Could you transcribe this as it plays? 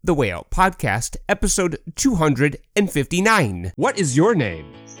The Way Out Podcast, episode 259. What is your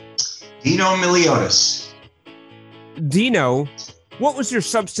name? Dino Miliotis. Dino, what was your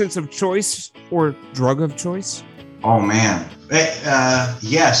substance of choice or drug of choice? Oh, man.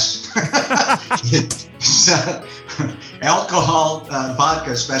 Yes. Alcohol, vodka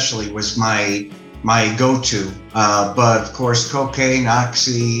especially, was my go-to. But, of course, cocaine,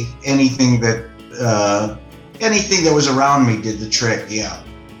 oxy, anything that was around me did the trick, yeah.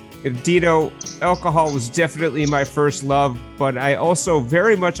 Dino, alcohol was definitely my first love, but I also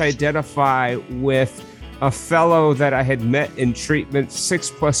very much identify with a fellow that I had met in treatment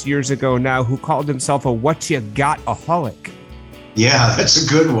 6+ years ago now who called himself a what-you-got-aholic. Yeah, that's a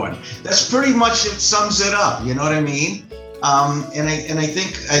good one. That's pretty much, it sums it up, you know what I mean? And I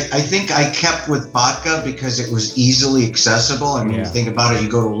think I kept with vodka because it was easily accessible. I mean, You think about it, you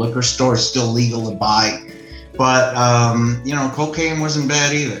go to a liquor store, it's still legal to buy. But, cocaine wasn't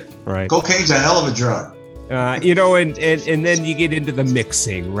bad either. Right. Cocaine's a hell of a drug. And then you get into the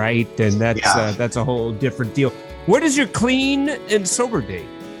mixing, right? And that's a whole different deal. What is your clean and sober date?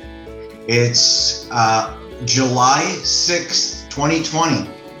 It's July 6th, 2020.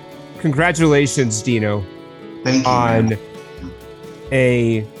 Congratulations, Dino. Thank you. On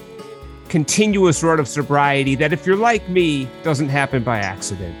a continuous run of sobriety that, if you're like me, doesn't happen by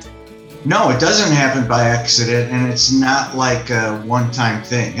accident. No, it doesn't happen by accident, and it's not like a one-time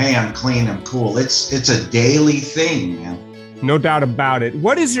thing. Hey, I'm clean, I'm cool. It's a daily thing, man. No doubt about it.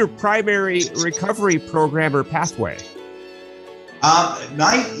 What is your primary recovery program or pathway?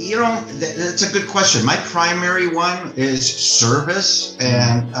 That's a good question. My primary one is service,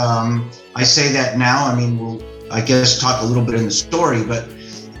 and I say that now. I mean, we'll, I guess, talk a little bit in the story, but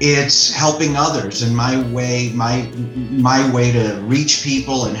it's helping others. And my way to reach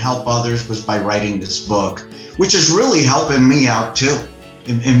people and help others was by writing this book, which is really helping me out too,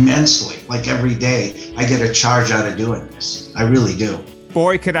 immensely. Like every day, I get a charge out of doing this. I really do.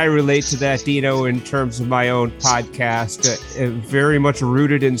 Boy, could I relate to that, Dino, in terms of my own podcast. Very much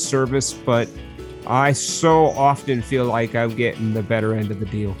rooted in service, but I so often feel like I'm getting the better end of the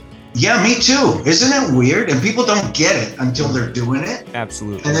deal. Yeah, me too. Isn't it weird? And people don't get it until they're doing it.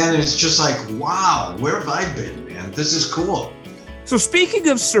 Absolutely. And then it's just like, wow, where have I been, man? This is cool. So speaking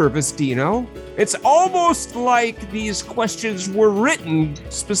of service, Dino, it's almost like these questions were written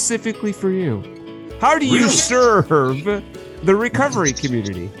specifically for you. How do you serve the recovery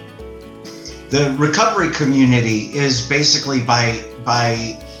community? The recovery community is basically by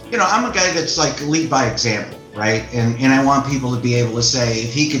I'm a guy that's like lead by example. Right. And I want people to be able to say,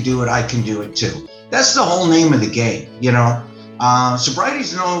 if he could do it, I can do it too. That's the whole name of the game.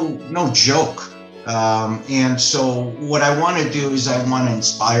 Sobriety's no joke. And so what I want to do is I want to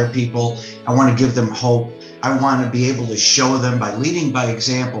inspire people. I want to give them hope. I want to be able to show them by leading by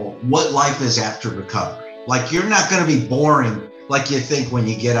example what life is after recovery. Like, you're not going to be boring like you think when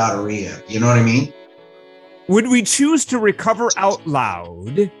you get out of rehab. You know what I mean? When we choose to recover out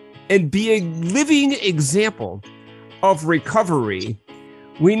loud and be a living example of recovery,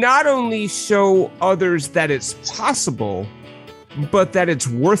 we not only show others that it's possible, but that it's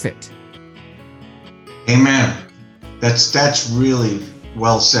worth it. Amen. That's really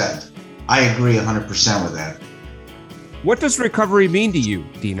well said. I agree 100% with that. What does recovery mean to you,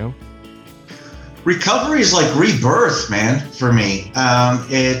 Dino? Recovery is like rebirth, man, for me.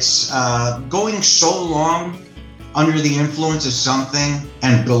 It's going so long under the influence of something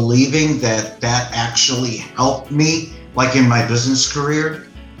and believing that actually helped me, like in my business career,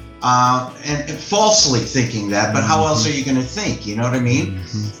 and falsely thinking that, but how else are you going to think? You know what I mean?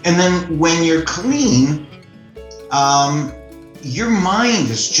 Mm-hmm. And then when you're clean, your mind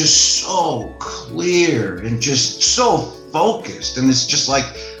is just so clear and just so focused. And it's just like,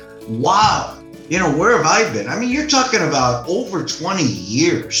 wow, where have I been? I mean, you're talking about over 20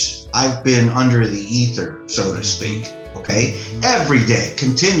 years I've been under the ether, so to speak, okay? Every day,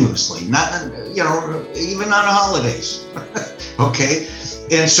 continuously, not, even on holidays, okay?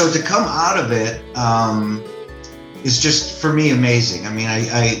 And so to come out of it is just, for me, amazing. I mean,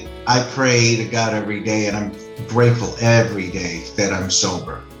 I pray to God every day, and I'm grateful every day that I'm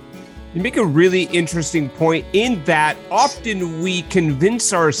sober. You make a really interesting point in that often we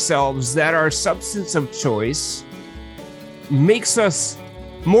convince ourselves that our substance of choice makes us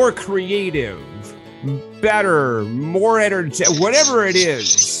more creative, better, more energetic, whatever it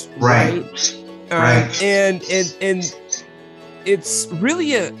is. Right. Right. And it's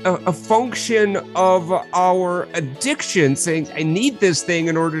really a function of our addiction, saying, I need this thing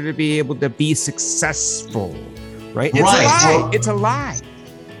in order to be able to be successful. Right? It's a lie. It's a lie.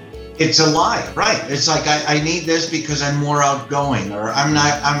 It's a lie, right? It's like I need this because I'm more outgoing, or I'm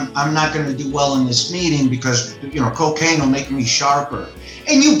not going to do well in this meeting because cocaine will make me sharper,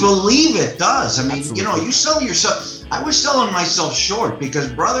 and you believe it does. I mean, Absolutely. you sell yourself. I was selling myself short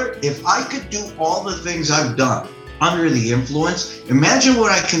because, brother, if I could do all the things I've done under the influence, imagine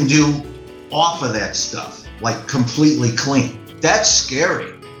what I can do off of that stuff, like completely clean. That's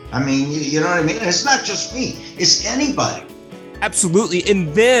scary. I mean, you know what I mean? It's not just me; it's anybody. Absolutely.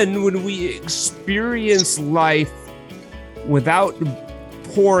 And then when we experience life without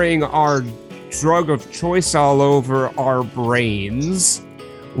pouring our drug of choice all over our brains,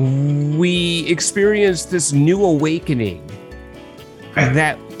 we experience this new awakening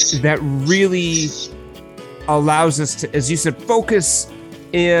that really allows us to, as you said, focus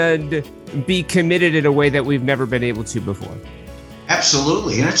and be committed in a way that we've never been able to before.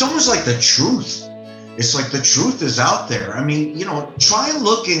 Absolutely. And it's almost like the truth. It's like the truth is out there. I mean, try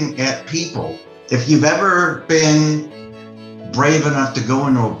looking at people. If you've ever been brave enough to go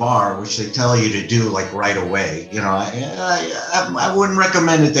into a bar, which they tell you to do like right away, I wouldn't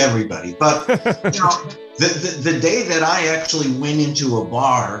recommend it to everybody. But, the day that I actually went into a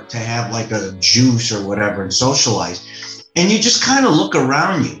bar to have like a juice or whatever and socialize, and you just kind of look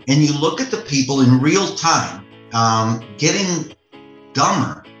around you and you look at the people in real time, getting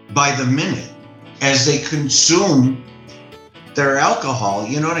dumber by the minute as they consume their alcohol,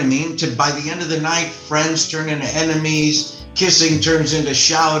 you know what I mean? By the end of the night, friends turn into enemies, kissing turns into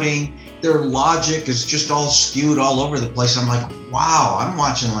shouting, their logic is just all skewed all over the place. I'm like, wow, I'm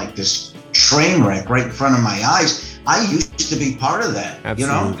watching like this train wreck right in front of my eyes. I used to be part of that.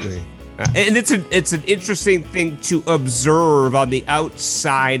 Absolutely. And it's an interesting thing to observe on the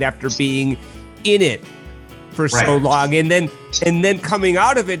outside after being in it for so long, and then coming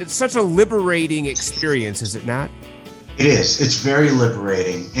out of it. It's such a liberating experience, is it not? It is. It's very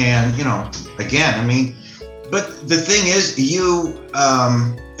liberating. And again, I mean, but the thing is,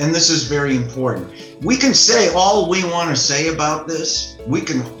 and this is very important, we can say all we want to say about this. We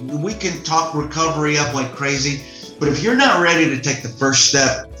can talk recovery up like crazy, but if you're not ready to take the first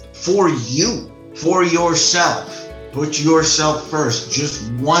step for you, for yourself, put yourself first just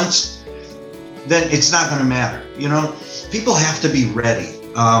once, then it's not going to matter. People have to be ready.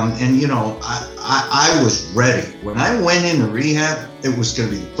 I was ready. When I went into rehab, it was going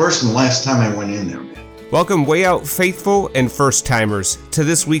to be the first and last time I went in there, man. Welcome, Way Out faithful and first-timers, to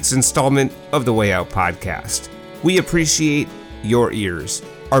this week's installment of the Way Out podcast. We appreciate your ears.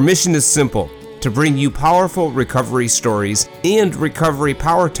 Our mission is simple: to bring you powerful recovery stories and recovery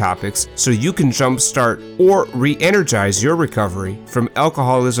power topics so you can jumpstart or re-energize your recovery from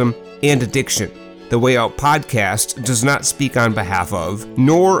alcoholism and addiction. The Way Out podcast does not speak on behalf of,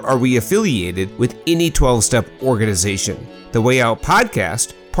 nor are we affiliated with any 12-step organization. The Way Out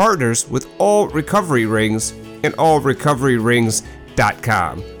podcast partners with All Recovery Rings and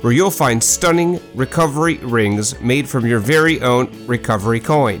allrecoveryrings.com, where you'll find stunning recovery rings made from your very own recovery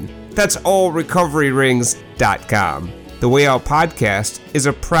coin. That's allrecoveryrings.com. The Way Out podcast is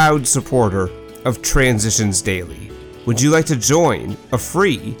a proud supporter of Transitions Daily. Would you like to join a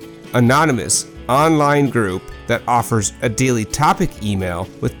free, anonymous online group that offers a daily topic email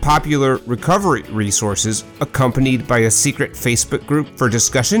with popular recovery resources accompanied by a secret Facebook group for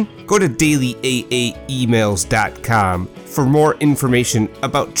discussion? Go to dailyaaemails.com for more information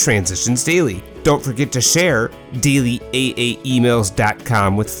about Transitions Daily. Don't forget to share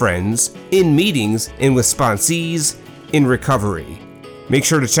dailyaaemails.com with friends, in meetings, and with sponsees in recovery. Make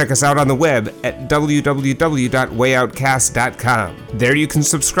sure to check us out on the web at www.wayoutcast.com. There you can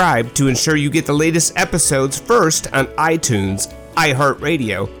subscribe to ensure you get the latest episodes first on iTunes,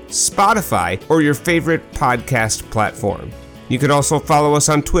 iHeartRadio, Spotify, or your favorite podcast platform. You can also follow us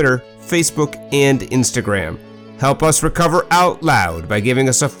on Twitter, Facebook, and Instagram. Help us recover out loud by giving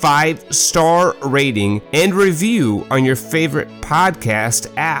us a 5-star rating and review on your favorite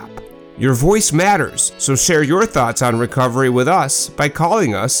podcast app. Your voice matters, so share your thoughts on recovery with us by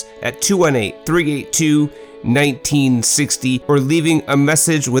calling us at 218-382-1960 or leaving a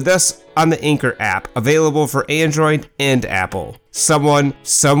message with us on the Anchor app, available for Android and Apple. Someone,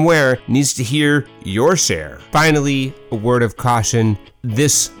 somewhere needs to hear your share. Finally, a word of caution.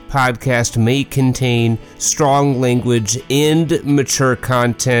 This podcast may contain strong language and mature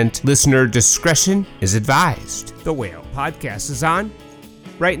content. Listener discretion is advised. The Way Out podcast is on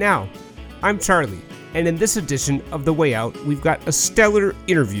right now. I'm Charlie, and in this edition of The Way Out, we've got a stellar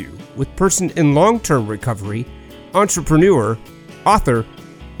interview with person in long-term recovery, entrepreneur, author,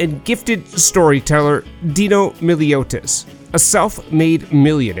 and gifted storyteller Dino Miliotis, a self-made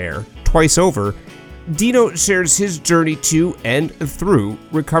millionaire twice over, Dino shares his journey to and through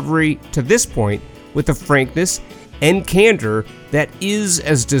recovery to this point with a frankness and candor that is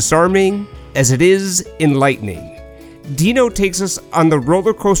as disarming as it is enlightening. Dino takes us on the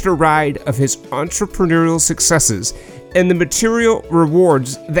roller coaster ride of his entrepreneurial successes and the material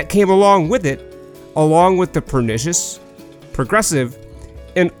rewards that came along with it, along with the pernicious, progressive,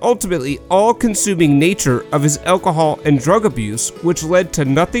 and ultimately all-consuming nature of his alcohol and drug abuse, which led to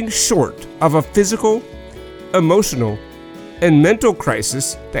nothing short of a physical, emotional, and mental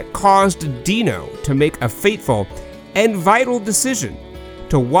crisis that caused Dino to make a fateful and vital decision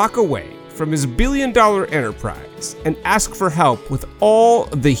to walk away from his billion-dollar enterprise and ask for help with all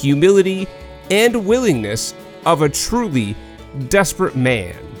the humility and willingness of a truly desperate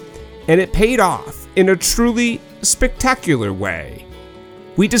man. And it paid off in a truly spectacular way.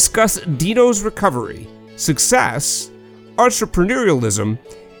 We discuss Dino's recovery, success, entrepreneurialism,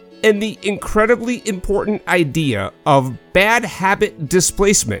 and the incredibly important idea of bad habit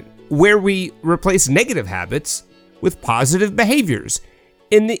displacement, where we replace negative habits with positive behaviors,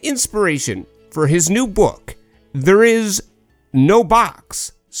 and the inspiration for his new book, There Is No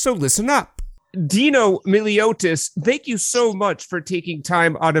Box, so listen up. Dino Miliotis, thank you so much for taking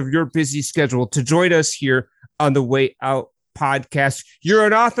time out of your busy schedule to join us here on the Way Out podcast. You're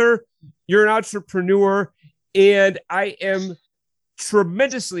an author, you're an entrepreneur, and I am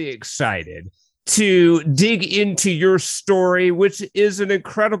tremendously excited to dig into your story, which is an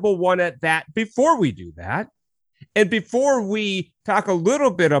incredible one at that. Before we do that, and before we talk a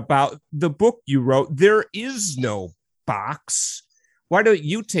little bit about the book you wrote, There Is No Box, why don't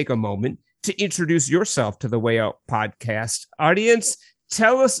you take a moment to introduce yourself to the Way Out podcast audience?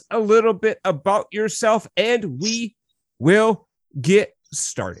 Tell us a little bit about yourself, and we will get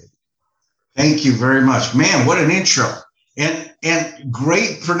started. Thank you very much. Man, what an intro. And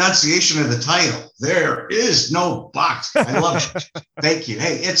great pronunciation of the title. There is no box. I love it. Thank you.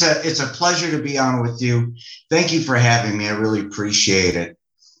 Hey, it's a pleasure to be on with you. Thank you for having me. I really appreciate it.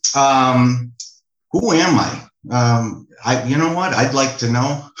 Who am I? You know what? I'd like to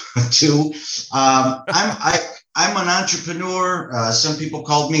know too. I'm an entrepreneur. Some people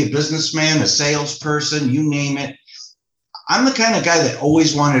called me a businessman, a salesperson, you name it. I'm the kind of guy that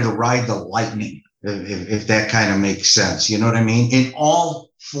always wanted to ride the lightning, if that kind of makes sense. You know what I mean? In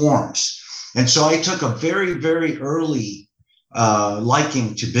all forms. And so I took a very, very early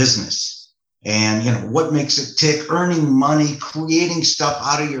liking to business. And, you know, what makes it tick, earning money, creating stuff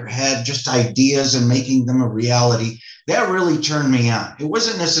out of your head, just ideas and making them a reality. That really turned me on. It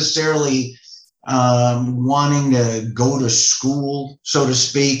wasn't necessarily wanting to go to school, so to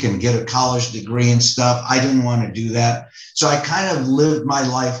speak, and get a college degree and stuff. I didn't want to do that. So I kind of lived my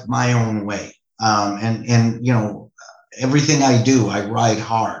life my own way. And you know, everything I do, I ride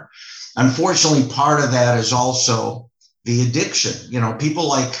hard. Unfortunately, part of that is also the addiction. You know, people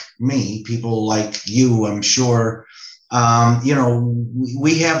like me, people like you, I'm sure, you know,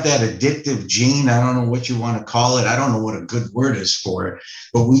 we have that addictive gene. I don't know what you want to call it. I don't know what a good word is for it,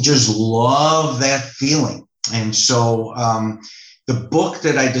 but we just love that feeling. And so the book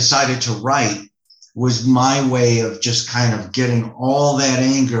that I decided to write was my way of just kind of getting all that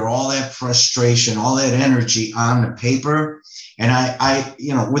anger, all that frustration, all that energy on the paper. And I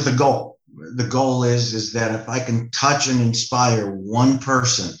you know, with a goal. The goal is that if I can touch and inspire one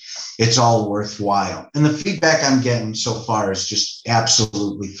person, it's all worthwhile. And the feedback I'm getting so far is just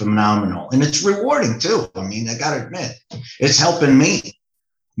absolutely phenomenal. And it's rewarding too. I mean, I got to admit, it's helping me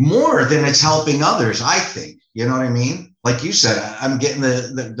more than it's helping others, I think. You know what I mean? Like you said, I'm getting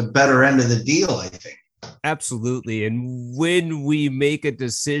the better end of the deal, I think. Absolutely. And when we make a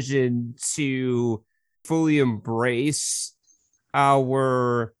decision to fully embrace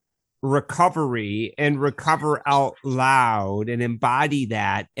our recovery and recover out loud and embody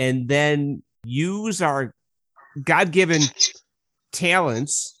that, and then use our God-given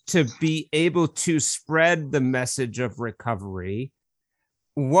talents to be able to spread the message of recovery,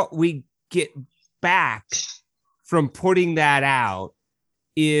 what we get back from putting that out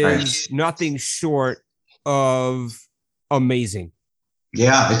is nothing short of amazing.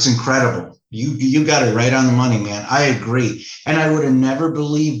 Yeah, it's incredible. You got it right on the money, man. I agree. And I would have never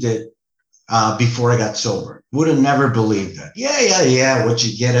believed it before I got sober. Would have never believed it. Yeah. What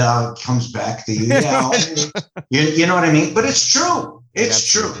you get out comes back to you. Yeah, you know what I mean? But it's true.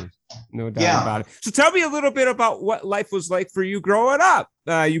 It's true. No doubt about it. So tell me a little bit about what life was like for you growing up.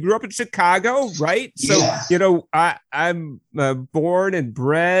 You grew up in Chicago, right? So, you know, I'm born and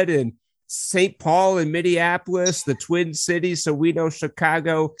bred in St. Paul and Minneapolis, the Twin Cities. So we know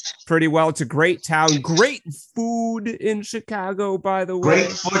Chicago pretty well. It's a great town. Great food in Chicago, by the way. Great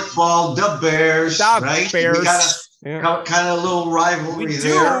football, the Bears, right? Bears. We got kind of a little rivalry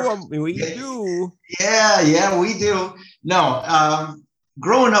there. We do. Yeah, we do. No,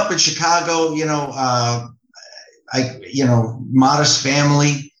 growing up in Chicago, modest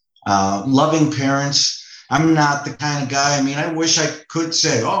family, loving parents. I'm not the kind of guy. I mean, I wish I could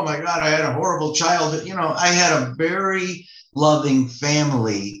say, oh my God, I had a horrible childhood. I had a very loving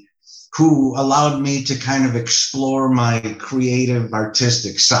family who allowed me to kind of explore my creative,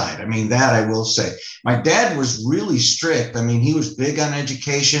 artistic side. I mean, that I will say. My dad was really strict. I mean, he was big on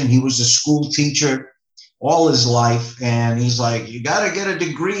education. He was a school teacher all his life. And he's like, you got to get a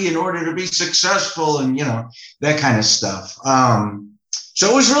degree in order to be successful and, that kind of stuff. So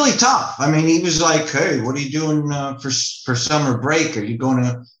it was really tough. I mean, he was like, hey, what are you doing for summer break? Are you going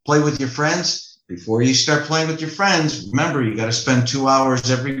to play with your friends? Before you start playing with your friends, remember, you got to spend 2 hours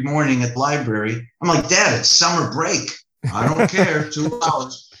every morning at the library. I'm like, Dad, it's summer break. I don't care. 2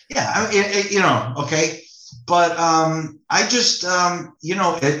 hours. Yeah, I mean, okay. But I just, as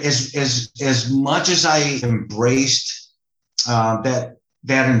much as I embraced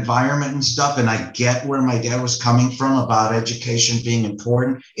that environment and stuff, and I get where my dad was coming from about education being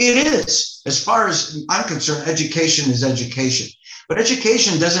important. It is. As far as I'm concerned, education is education. But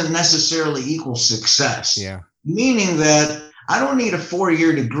education doesn't necessarily equal success. Yeah. Meaning that I don't need a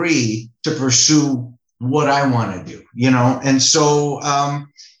 4-year degree to pursue what I want to do, And so, I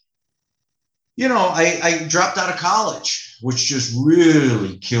dropped out of college, which just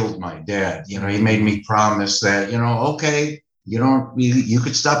really killed my dad. He made me promise that, okay, you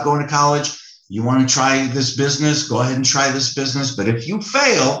could stop going to college. You want to try this business, go ahead and try this business. But if you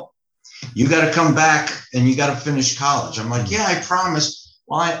fail, you got to come back and you got to finish college. I'm like, yeah, I promised.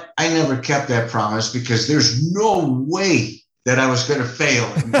 Well, I never kept that promise because there's no way that I was going to fail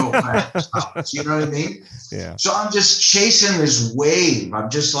and go back to college. You know what I mean? Yeah. So I'm just chasing this wave. I'm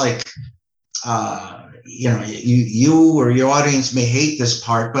just like, you or your audience may hate this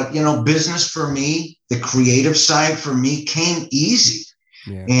part, but, business for me, the creative side for me came easy.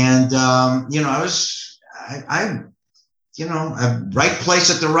 Yeah. And, right place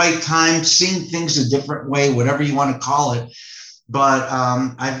at the right time, seeing things a different way, whatever you want to call it. But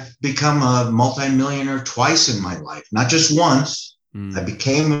I've become a multimillionaire twice in my life, not just once. I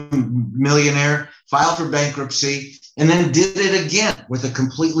became a millionaire, filed for bankruptcy, and then did it again with a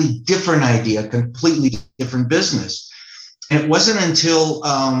completely different idea, completely different business. And it wasn't until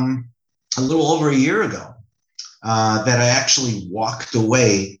a little over a year ago that I actually walked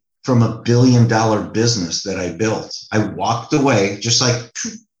away from $1 billion business that I built. I walked away, just like,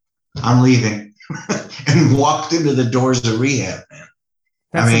 I'm leaving, and walked into the doors of rehab, man.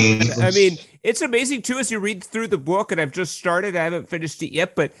 I mean, it's amazing too, as you read through the book, and I've just started, I haven't finished it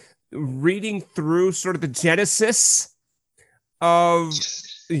yet, but reading through sort of the genesis of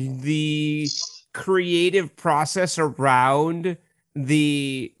the creative process around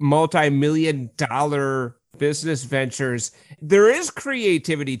the multi-million-dollar business ventures, there is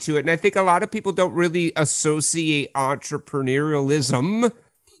creativity to it. And I think a lot of people don't really associate entrepreneurialism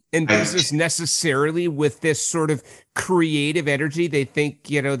in business necessarily with this sort of creative energy. They think,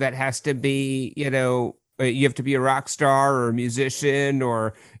 that has to be, you have to be a rock star or a musician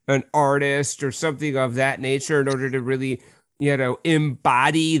or an artist or something of that nature in order to really,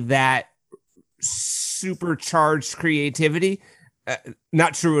 embody that supercharged creativity.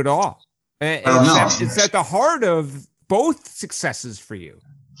 Not true at all. It's at the heart of both successes for you.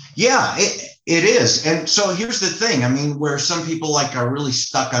 Yeah, it is. And so here's the thing. I mean, where some people are really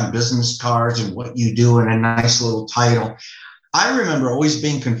stuck on business cards and what you do in a nice little title. I remember always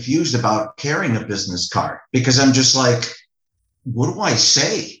being confused about carrying a business card because I'm just like, what do I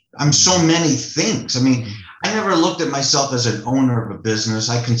say? I'm so many things. I mean, I never looked at myself as an owner of a business.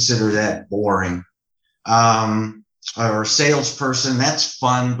 I consider that boring. Or a salesperson, that's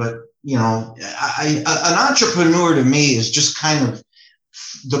fun, but an entrepreneur to me is just kind of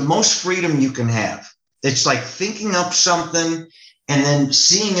the most freedom you can have. It's like thinking up something and then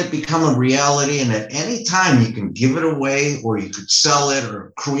seeing it become a reality. And at any time you can give it away or you could sell it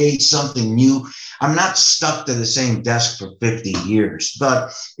or create something new. I'm not stuck to the same desk for 50 years.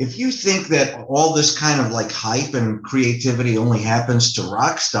 But if you think that all this kind of hype and creativity only happens to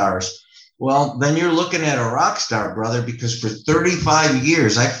rock stars, well, then you're looking at a rock star, brother, because for 35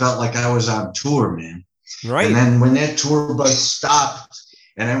 years, I felt like I was on tour, man. Right. And then when that tour bus stopped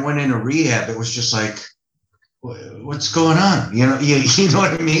and I went into rehab, it was just like, what's going on? You know what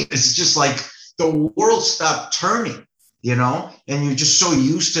I mean? It's just like the world stopped turning, and you're just so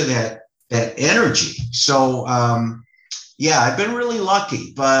used to that energy. So, yeah, I've been really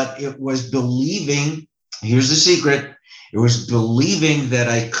lucky, but it was believing, here's the secret, it was believing that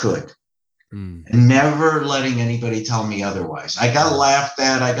I could. And never letting anybody tell me otherwise. I got laughed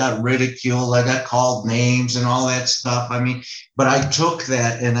at, I got ridiculed, I got called names and all that stuff. I mean, but I took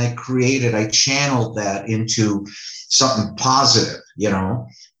that and I channeled that into something positive,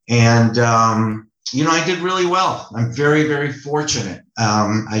 and, I did really well. I'm very, very fortunate.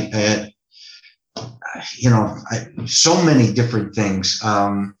 I had, so many different things.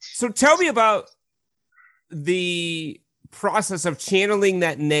 So tell me about the process of channeling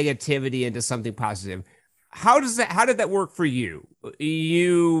that negativity into something positive. How did that work for you?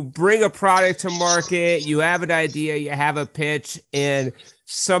 You bring a product to market, you have an idea, you have a pitch, and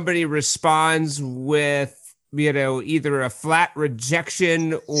somebody responds with, either a flat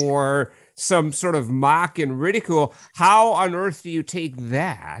rejection or some sort of mock and ridicule. How on earth do you take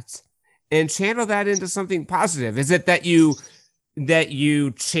that and channel that into something positive? Is it that you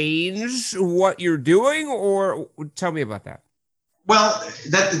change what you're doing, or tell me about that? Well,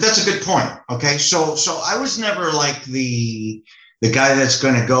 that's a good point. Okay. So I was never like the guy that's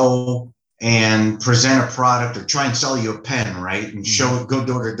going to go and present a product or try and sell you a pen, right? And go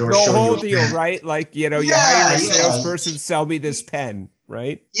door to door, show whole you deal, pen. right? Like, you hire a salesperson, sell me this pen,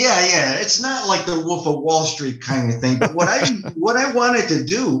 right? Yeah. It's not like the Wolf of Wall Street kind of thing. But what I wanted to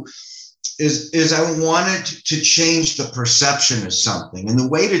do is I wanted to change the perception of something. And the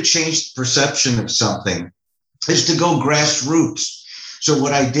way to change the perception of something is to go grassroots. So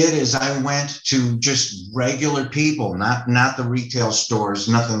what I did is I went to just regular people, not the retail stores,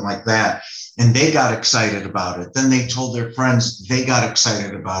 nothing like that. And they got excited about it. Then they told their friends, they got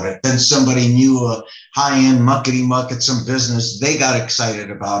excited about it. Then somebody knew a high-end muckety-muck at some business, they got excited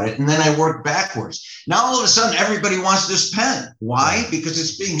about it. And then I worked backwards. Now all of a sudden, everybody wants this pen. Why? Because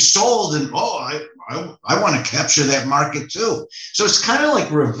it's being sold, and I want to capture that market too. So it's kind of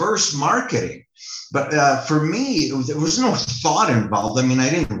like reverse marketing. But for me, there was no thought involved. I mean, I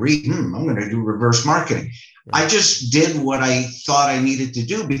didn't read, I'm going to do reverse marketing. I just did what I thought I needed to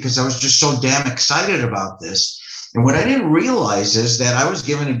do because I was just so damn excited about this. And what I didn't realize is that I was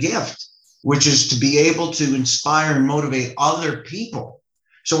given a gift, which is to be able to inspire and motivate other people.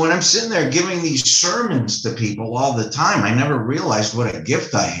 So when I'm sitting there giving these sermons to people all the time, I never realized what a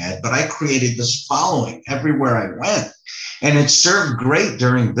gift I had, but I created this following everywhere I went. And it served great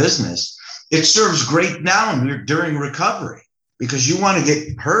during business. It serves great now during recovery because you want to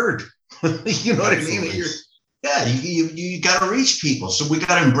get heard. You know what I mean? You got to reach people. So we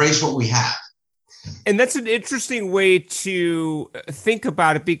got to embrace what we have. And that's an interesting way to think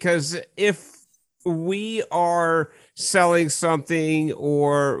about it, because if we are selling something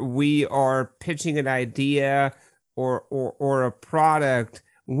or we are pitching an idea or a product,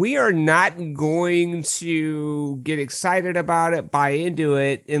 we are not going to get excited about it, buy into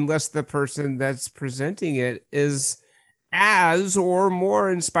it, unless the person that's presenting it is as or more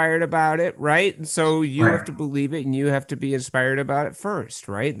inspired about it, right? And so you have to believe it, and you have to be inspired about it first,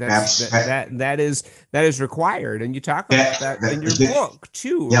 right? That is required, and you talk about that in your book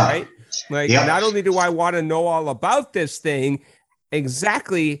too, right? Like, not only do I want to know all about this thing,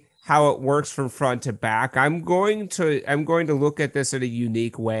 exactly how it works from front to back, I'm going to look at this in a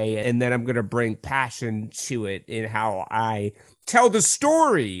unique way, and then I'm going to bring passion to it in how I tell the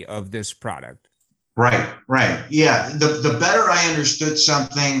story of this product. Right. Yeah. The better I understood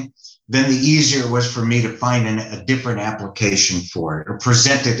something, then the easier it was for me to find a different application for it or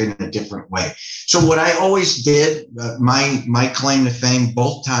present it in a different way. So what I always did, my claim to fame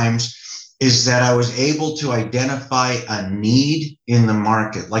both times, is that I was able to identify a need in the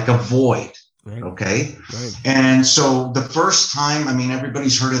market, like a void. Right. Okay. Right. And so the first time, I mean,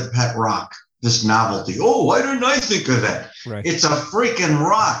 everybody's heard of the pet rock, this novelty. Oh, why didn't I think of that? Right. It's a freaking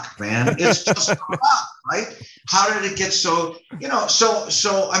rock, man. It's just a rock, right? How did it get so,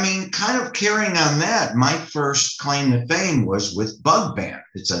 so, I mean, kind of carrying on that, my first claim to fame was with Bug Band.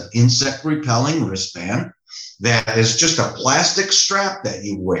 It's an insect repelling wristband that is just a plastic strap that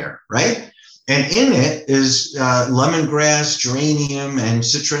you wear, right? And in it is lemongrass, geranium, and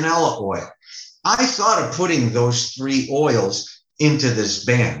citronella oil. I thought of putting those three oils into this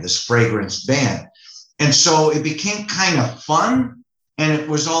band, this fragrance band. And so it became kind of fun, and it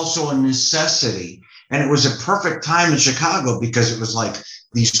was also a necessity. And it was a perfect time in Chicago because it was like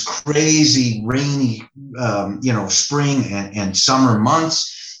these crazy rainy, spring and summer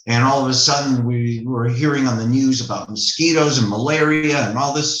months. And all of a sudden we were hearing on the news about mosquitoes and malaria and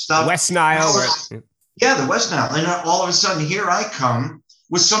all this stuff. West Nile. Yeah, the West Nile. And all of a sudden here I come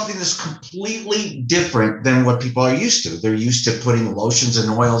with something that's completely different than what people are used to. They're used to putting lotions and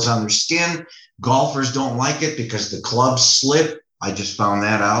oils on their skin. Golfers don't like it because the clubs slip. I just found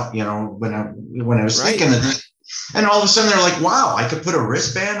that out, when I was thinking of this. And all of a sudden they're like, wow, I could put a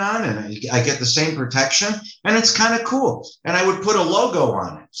wristband on and I get the same protection. And it's kind of cool. And I would put a logo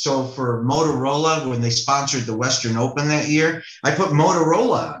on it. So for Motorola, when they sponsored the Western Open that year, I put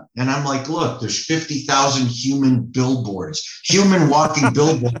Motorola on. And I'm like, look, there's 50,000 human billboards, human walking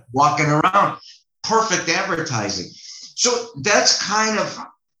billboards walking around. Perfect advertising. So that's kind of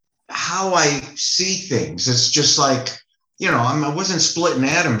how I see things. It's just like, I wasn't splitting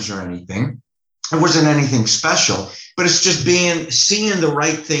atoms or anything. It wasn't anything special, but it's just seeing the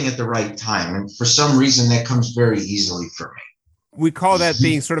right thing at the right time. And for some reason, that comes very easily for me. We call that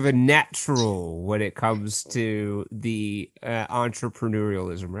being sort of a natural when it comes to the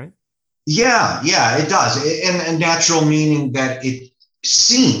entrepreneurialism, right? Yeah, it does. And natural meaning that it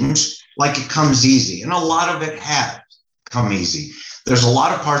seems like it comes easy. And a lot of it has come easy. There's a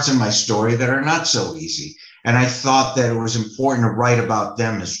lot of parts in my story that are not so easy. And I thought that it was important to write about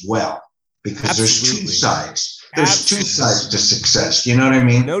them as well. Because there's two sides. There's two sides to success. You know what I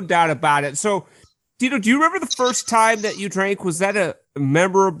mean? No doubt about it. So, Dino, do you remember the first time that you drank? Was that a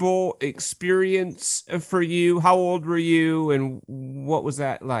memorable experience for you? How old were you, and what was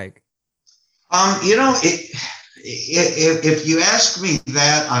that like? If you ask me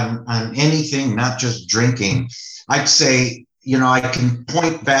that on anything, not just drinking, I'd say, I can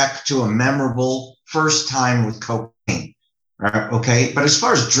point back to a memorable first time with cocaine. Okay. But as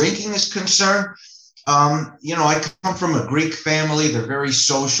far as drinking is concerned, I come from a Greek family. They're very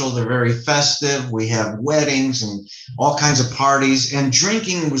social. They're very festive. We have weddings and all kinds of parties, and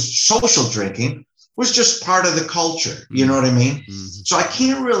social drinking was just part of the culture. You know what I mean? Mm-hmm. So I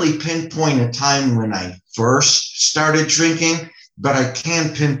can't really pinpoint a time when I first started drinking, but I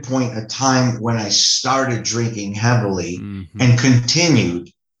can pinpoint a time when I started drinking heavily and continued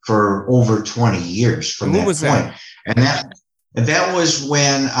for over 20 years from that point. That? And that was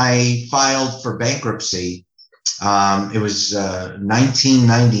when I filed for bankruptcy. It was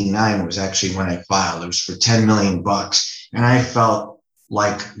 1999 was actually when I filed. It was for $10 million. And I felt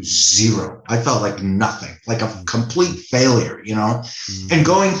like zero. I felt like nothing, like a complete failure, and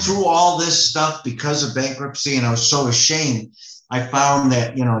going through all this stuff because of bankruptcy. And I was so ashamed. I found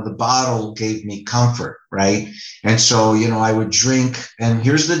that, the bottle gave me comfort. Right. And so, I would drink, and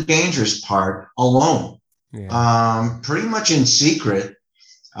here's the dangerous part, alone. Yeah. Pretty much in secret,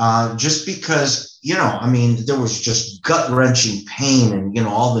 just because, there was just gut-wrenching pain and,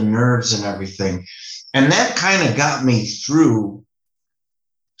 all the nerves and everything. And that kind of got me through.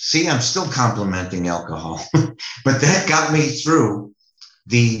 See, I'm still complimenting alcohol, but that got me through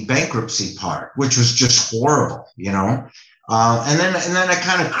the bankruptcy part, which was just horrible, and then I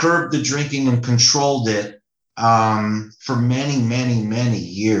kind of curbed the drinking and controlled it for many, many, many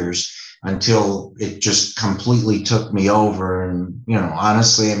years, until it just completely took me over. And,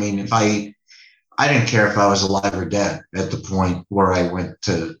 honestly, I mean, if I didn't care if I was alive or dead at the point where I went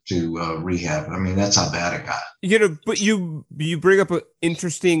to rehab. I mean, that's how bad it got. But you bring up an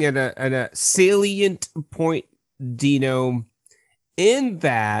interesting and a salient point, Dino, in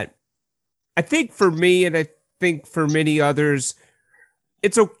that I think for me, and I think for many others,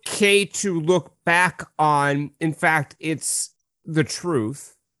 it's okay to look back on, in fact, it's the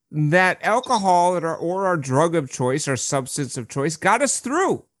truth, that alcohol or our drug of choice, our substance of choice, got us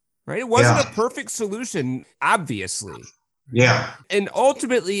through, right? It wasn't a perfect solution, obviously. Yeah. And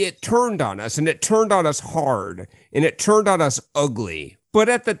ultimately it turned on us, and it turned on us hard, and it turned on us ugly. But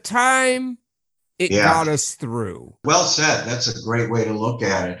at the time, it got us through. Well said. That's a great way to look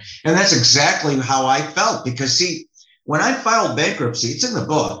at it. And that's exactly how I felt, because see, when I filed bankruptcy, it's in the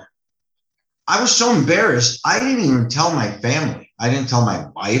book, I was so embarrassed. I didn't even tell my family. I didn't tell my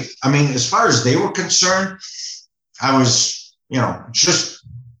wife. I mean, as far as they were concerned, I was, just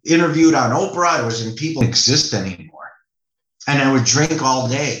interviewed on Oprah. I was in People Exist Anymore. And I would drink all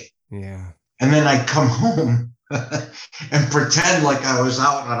day. Yeah. And then I'd come home and pretend like I was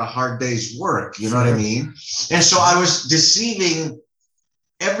out on a hard day's work. You know what I mean? And so I was deceiving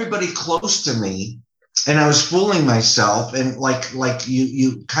everybody close to me. And I was fooling myself, and like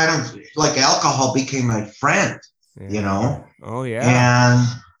you kind of like alcohol became my friend, Oh yeah. And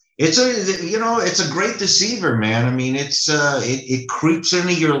it's a great deceiver, man. I mean, it creeps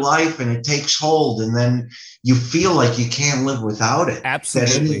into your life and it takes hold, and then you feel like you can't live without it.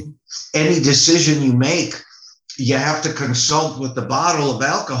 Absolutely. Any decision you make, you have to consult with the bottle of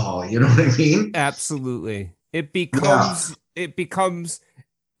alcohol. You know what I mean? Absolutely. It becomes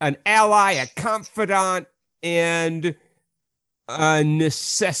an ally, a confidant, and a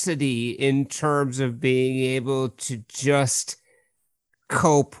necessity in terms of being able to just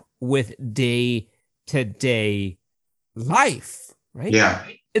cope with day-to-day life, right? Yeah.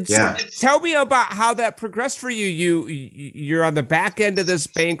 Yeah. Tell me about how that progressed for you. You're on the back end of this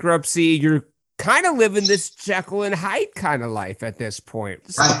bankruptcy. You're kind of living this Jekyll and Hyde kind of life at this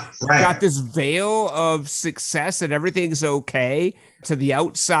point. So Right. you've Right. got this veil of success and everything's okay to the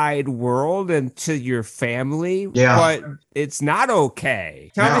outside world and to your family, Yeah. but it's not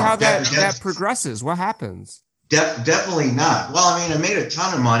okay. Tell me No, how that progresses. What happens? Definitely not. Well, I mean, I made a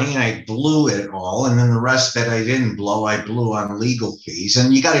ton of money and I blew it all. And then the rest that I didn't blow, I blew on legal fees.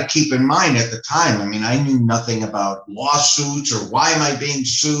 And you got to keep in mind at the time, I mean, I knew nothing about lawsuits or why am I being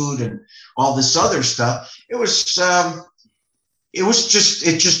sued and all this other stuff. It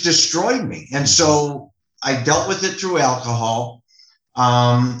just destroyed me. And so I dealt with it through alcohol.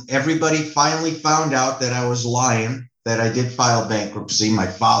 Everybody finally found out that I was lying, that I did file bankruptcy, my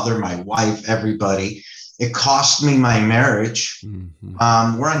father, my wife, everybody. It cost me my marriage.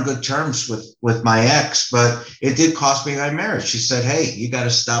 Mm-hmm. We're on good terms with my ex, but it did cost me my marriage. She said, hey, you got to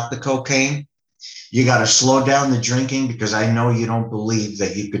stop the cocaine. You got to slow down the drinking because I know you don't believe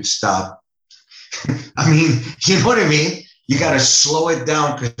that you could stop. I mean, you know what I mean? You got to slow it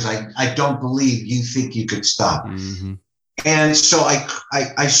down because I don't believe you think you could stop. Mm-hmm. And so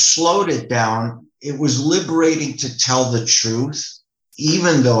I slowed it down. It was liberating to tell the truth,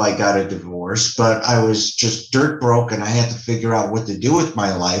 even though I got a divorce, but I was just dirt broke and I had to figure out what to do with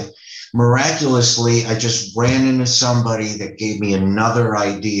my life. Miraculously, I just ran into somebody that gave me another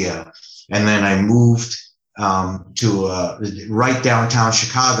idea. And then I moved to right downtown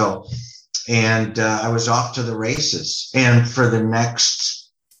Chicago, and I was off to the races. And for the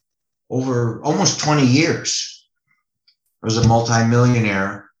next over almost 20 years, I was a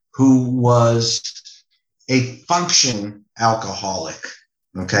multimillionaire who was a function alcoholic.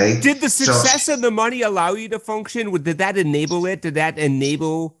 Okay. Did the success and the money allow you to function? Did that enable it? Did that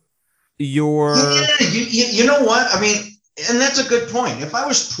enable your? Yeah, you know what? I mean, and that's a good point. If I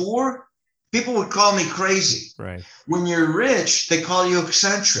was poor, people would call me crazy. Right. When you're rich, they call you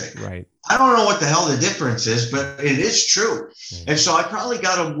eccentric. Right. I don't know what the hell the difference is, but it is true. Right. And so I probably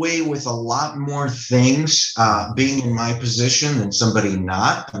got away with a lot more things being in my position than somebody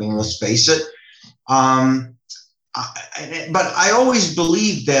not. I mean, let's face it. But I always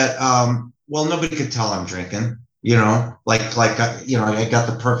believed that, well, nobody could tell I'm drinking, you know, I got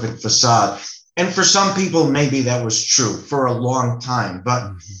the perfect facade. And for some people, maybe that was true for a long time,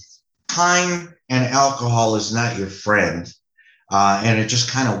 but time and alcohol is not your friend. And it just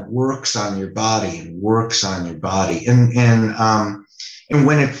kind of works on your body and works on your body. And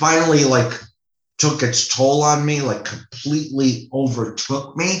when it finally took its toll on me, completely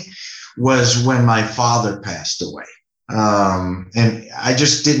overtook me, was when my father passed away. And I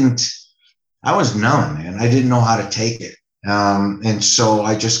just I was numb, man. I didn't know how to take it. And so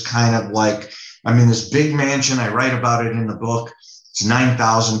I just kind of this big mansion, I write about it in the book. It's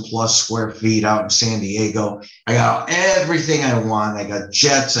 9,000 plus square feet out in San Diego. I got everything I want. I got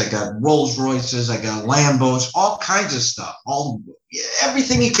jets, I got Rolls Royces, I got Lambos, all kinds of stuff,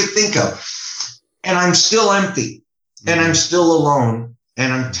 everything you could think of. And I'm still empty and I'm still alone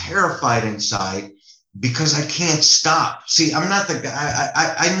and I'm terrified inside because I can't stop. See, I'm not the guy.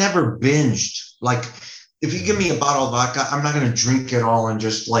 I never binged. If you give me a bottle of vodka, I'm not going to drink it all and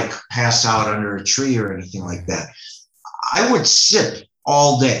just pass out under a tree or anything like that. I would sip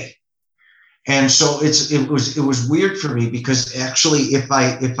all day. And so it was weird for me because actually if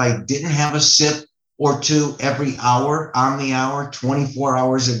I didn't have a sip or two every hour, on the hour, 24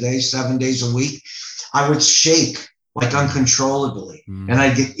 hours a day, 7 days a week, I would shake uncontrollably. And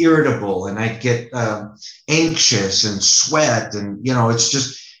I'd get irritable and I'd get anxious and sweat. And, it's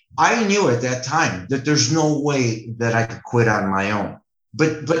just, I knew at that time that there's no way that I could quit on my own.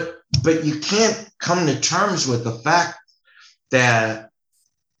 But you can't come to terms with the fact that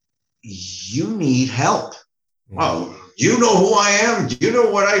you need help. Well, you know who I am. Do you know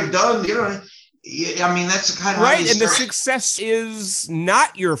what I've done? I mean, that's kind of right. And the success is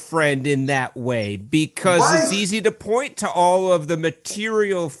not your friend in that way because it's easy to point to all of the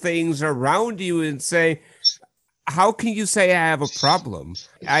material things around you and say, how can you say I have a problem?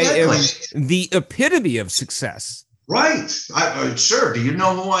 Exactly. I am the epitome of success. Right. Sure. Do you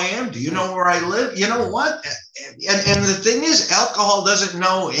know who I am? Do you know where I live? You know what? And the thing is, alcohol doesn't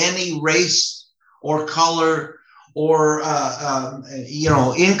know any race or color or,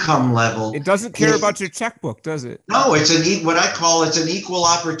 income level. It doesn't care about your checkbook, does it? No, it's what I call an equal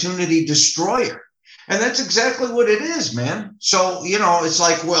opportunity destroyer. And that's exactly what it is, man. So,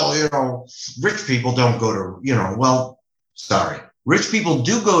 it's rich people don't go to, Sorry. Rich people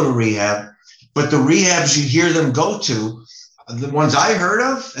do go to rehab, but the rehabs you hear them go to, the ones I heard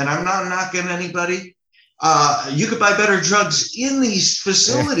of, and I'm not knocking anybody, you could buy better drugs in these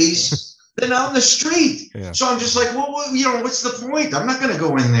facilities than out in the street. Yeah. So I'm just like, well, what's the point? I'm not going to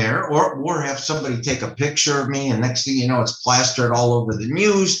go in there or have somebody take a picture of me, and next thing you know, it's plastered all over the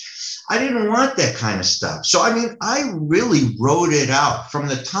news. I didn't want that kind of stuff. So, I mean, I really wrote it out from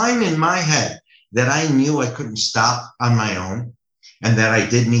the time in my head that I knew I couldn't stop on my own and that I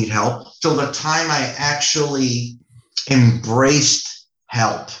did need help till the time I actually embraced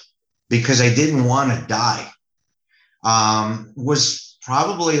help because I didn't want to die, was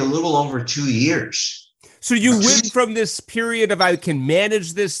probably a little over 2 years. So you went from this period of I can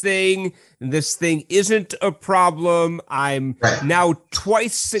manage this thing isn't a problem. I'm now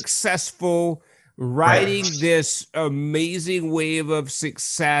twice successful, riding this amazing wave of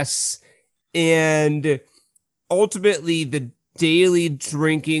success, and ultimately the daily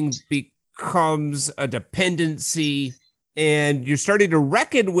drinking becomes a dependency, and you're starting to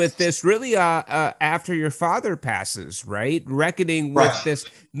reckon with this really after your father passes, right? Reckoning with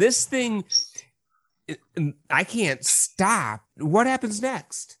this thing. I can't stop. What happens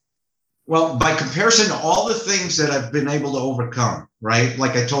next? Well, by comparison to all the things that I've been able to overcome, right?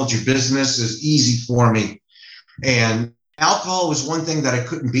 Like I told you, business is easy for me. And alcohol was one thing that I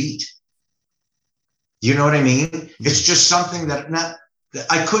couldn't beat. You know what I mean? It's just something that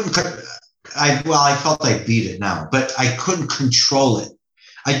I felt I beat it now, but I couldn't control it.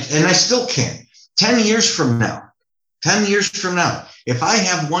 And I still can't. 10 years from now, if I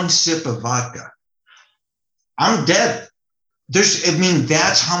have one sip of vodka, I'm dead.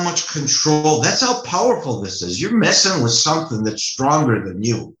 That's how much control, that's how powerful this is. You're messing with something that's stronger than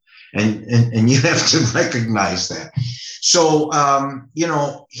you. And you have to recognize that. So,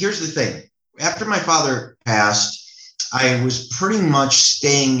 here's the thing. After my father passed, I was pretty much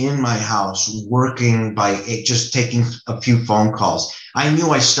staying in my house, working by just taking a few phone calls. I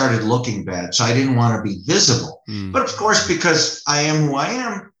knew I started looking bad, so I didn't want to be visible. But of course, because I am who I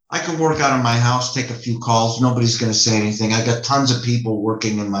am, I can work out of my house, take a few calls. Nobody's going to say anything. I got tons of people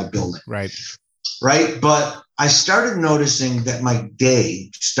working in my building. Right. But I started noticing that my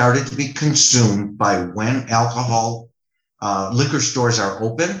day started to be consumed by when liquor stores are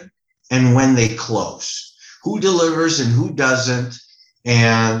open and when they close. Who delivers and who doesn't.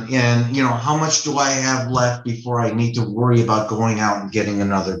 And how much do I have left before I need to worry about going out and getting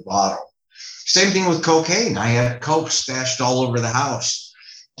another bottle? Same thing with cocaine. I had Coke stashed all over the house.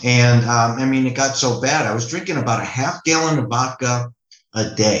 And it got so bad. I was drinking about a half gallon of vodka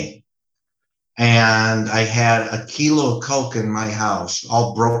a day. And I had a kilo of Coke in my house,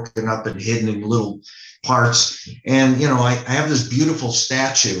 all broken up and hidden in little parts. And, I have this beautiful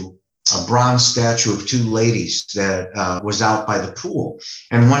statue, a bronze statue of two ladies that was out by the pool.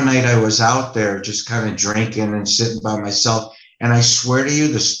 And one night I was out there just kind of drinking and sitting by myself. And I swear to you,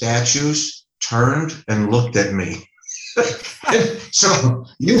 the statues turned and looked at me. So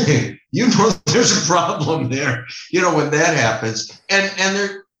there's a problem there, when that happens, and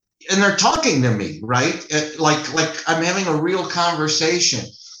they're talking to me, right? Like I'm having a real conversation.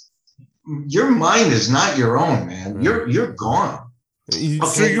 Your mind is not your own, man. You're gone. Okay,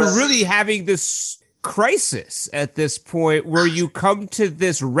 so you're really having this crisis at this point where you come to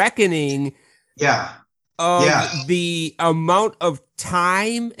this reckoning. Of the amount of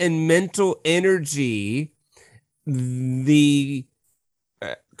time and mental energy the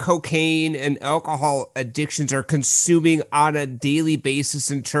cocaine and alcohol addictions are consuming on a daily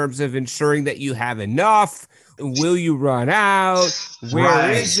basis in terms of ensuring that you have enough. Will you run out?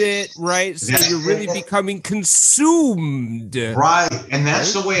 Where is it? Right. So you're really becoming consumed. Right. And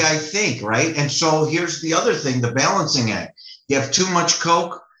that's the way I think. Right. And so here's the other thing, the balancing act. You have too much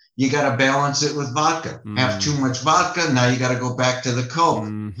Coke, you got to balance it with vodka. Have too much vodka, now you got to go back to the Coke.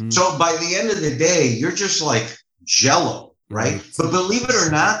 So by the end of the day, you're just like Jello, right? But believe it or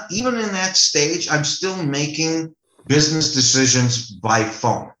not, even in that stage, I'm still making business decisions by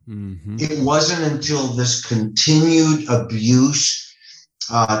phone. It wasn't until this continued abuse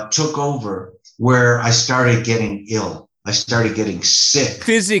took over where I started getting ill. I started getting sick.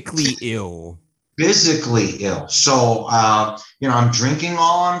 Physically ill. So, I'm drinking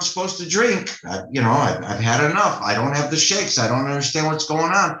all I'm supposed to drink. I've had enough. I don't have the shakes. I don't understand what's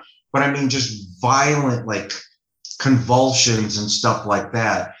going on. But just violent, like convulsions and stuff like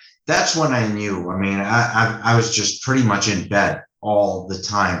that. That's when I knew. I was just pretty much in bed all the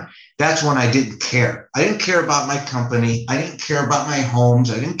time. That's when I didn't care. I didn't care about my company. I didn't care about my homes.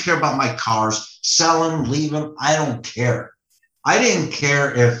 I didn't care about my cars. Sell them, leave them. I don't care. I didn't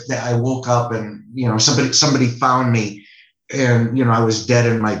care if I woke up and somebody found me and I was dead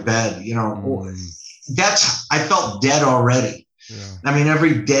in my bed. I felt dead already. Yeah. I mean,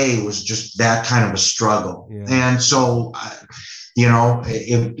 every day was just that kind of a struggle. Yeah. And so,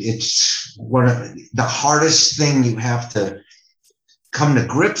 it's one of the hardest thing you have to come to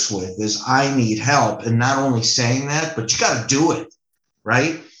grips with is I need help. And not only saying that, but you got to do it.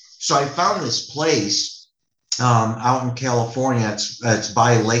 Right. So I found this place out in California. It's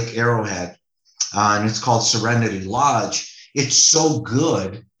by Lake Arrowhead, and it's called Serenity Lodge. It's so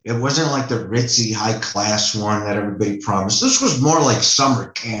good. It wasn't like the ritzy high class one that everybody promised. This was more like summer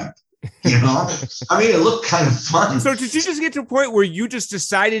camp, I mean, it looked kind of fun. So did you just get to a point where you just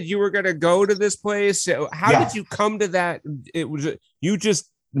decided you were going to go to this place? How did you come to that? You just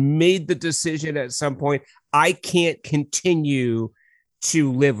made the decision at some point, I can't continue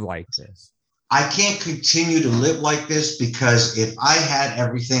to live like this. I can't continue to live like this because if I had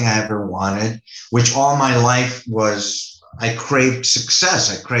everything I ever wanted, which all my life was, I craved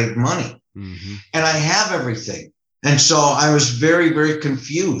success, I craved money, and I have everything. And so I was very, very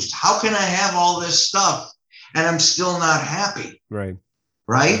confused. How can I have all this stuff and I'm still not happy? Right.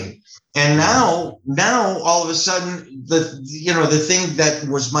 And now all of a sudden, the thing that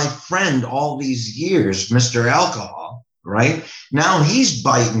was my friend all these years, Mr. Alcohol, right? Now he's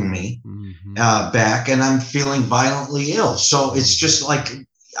biting me back and I'm feeling violently ill. So it's just like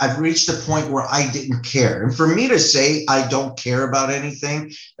I've reached a point where I didn't care. And for me to say I don't care about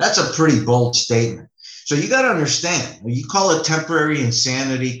anything, that's a pretty bold statement. So you got to understand, you call it temporary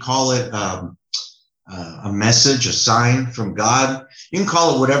insanity, call it a message, a sign from God. You can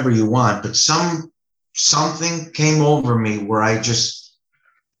call it whatever you want, but something came over me where I just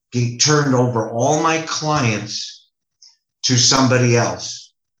turned over all my clients to somebody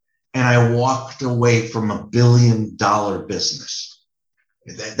else. And I walked away from $1 billion business.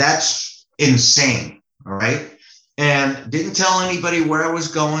 That's insane. All right. And didn't tell anybody where I was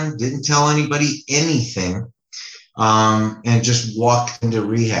going, didn't tell anybody anything, and just walked into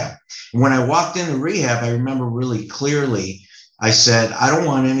rehab. When I walked into rehab, I remember really clearly, I said, I don't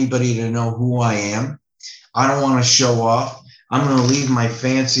want anybody to know who I am. I don't want to show off. I'm going to leave my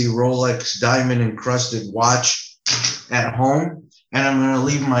fancy Rolex diamond encrusted watch at home, and I'm going to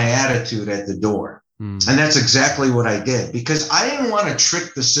leave my attitude at the door. And that's exactly what I did, because I didn't want to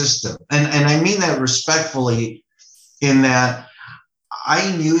trick the system. And I mean that respectfully, in that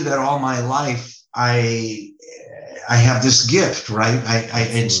I knew that all my life I have this gift, right? I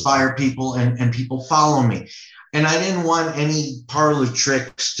inspire people and people follow me. And I didn't want any parlor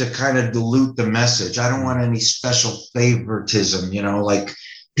tricks to kind of dilute the message. I don't want any special favoritism, like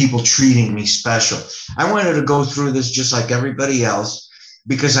people treating me special. I wanted to go through this just like everybody else,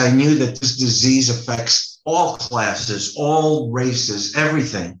 because I knew that this disease affects all classes, all races,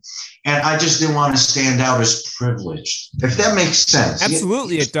 everything. And I just didn't want to stand out as privileged, if that makes sense.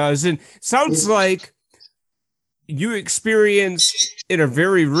 Absolutely, it does. And sounds like you experienced, in a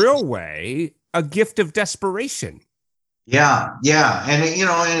very real way, a gift of desperation. Yeah.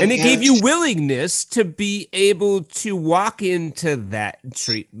 And it gave you willingness to be able to walk into that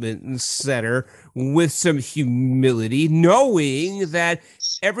treatment center with some humility, knowing that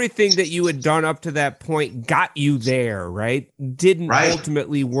everything that you had done up to that point got you there, right? Didn't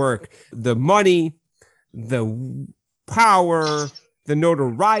ultimately work. The money, the power, the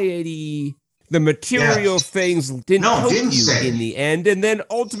notoriety, the material things didn't help you in the end. And then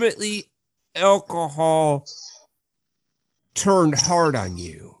ultimately, alcohol turned hard on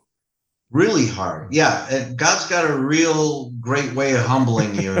you. Really hard. Yeah. And God's got a real great way of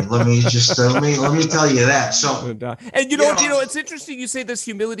humbling you. And let me tell you that. So, and it's interesting you say this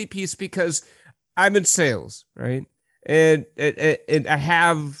humility piece, because I'm in sales, right? And I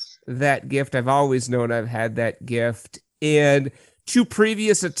have that gift. I've always known I've had that gift. And 2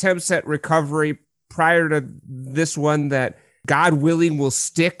 previous attempts at recovery prior to this one that, God willing, will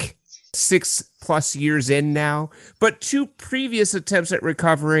stick 6+ years in now. But 2 previous attempts at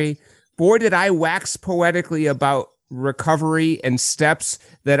recovery, boy, did I wax poetically about recovery and steps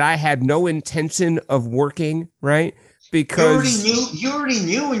that I had no intention of working, right? Because you already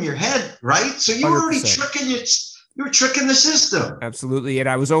knew in your head, right? So you were already tricking the system. Absolutely. And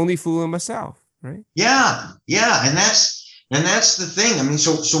I was only fooling myself, right? Yeah. And that's the thing. I mean,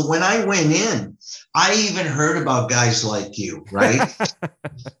 so when I went in, I even heard about guys like you, right?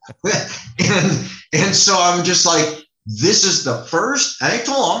 and so I'm just like, this is the first, and I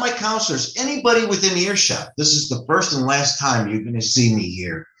told all my counselors, anybody within earshot, this is the first and last time you're going to see me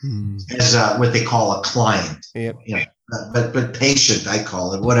here as what they call a client. Yep. But patient, I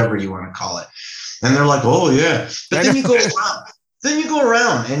call it, whatever you want to call it. And they're like, oh yeah. But then you go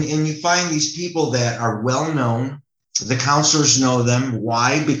around, and you find these people that are well known, The counselors know them.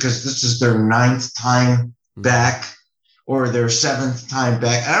 Why? Because this is their 9th time back or their 7th time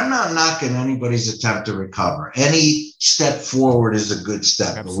back. And I'm not knocking anybody's attempt to recover. Any step forward is a good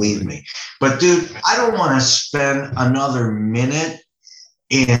step, Absolutely. believe me. But dude, I don't want to spend another minute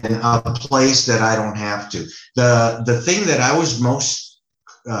in a place that I don't have to. The thing that I was most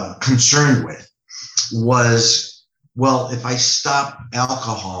concerned with was, well, if I stop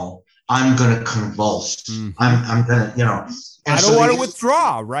alcohol, I'm going to convulse. I'm going to, and I don't want to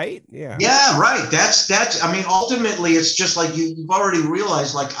withdraw, right? Yeah, right. That's, I mean, ultimately it's just like you've already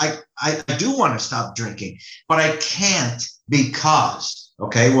realized, like, I do want to stop drinking, but I can't because,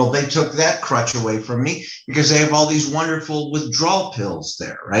 okay, well, they took that crutch away from me because they have all these wonderful withdrawal pills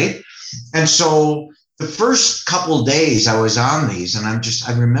there, right? And so the first couple of days I was on these, and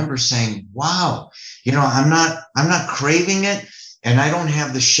I remember saying, wow, I'm not craving it, and I don't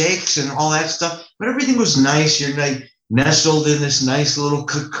have the shakes and all that stuff, but everything was nice. You're like nestled in this nice little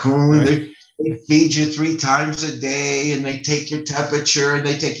cocoon. Right. They feed you 3 times a day, and they take your temperature, and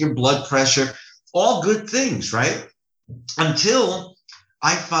they take your blood pressure, all good things, right? Until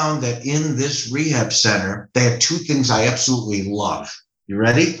I found that in this rehab center, they had 2 things I absolutely love. You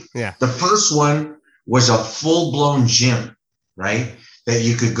ready? Yeah. The first one was a full-blown gym, right? That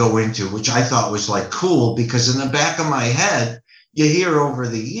you could go into, which I thought was like cool, because in the back of my head, you hear over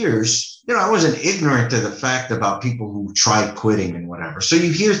the years, I wasn't ignorant to the fact about people who tried quitting and whatever. So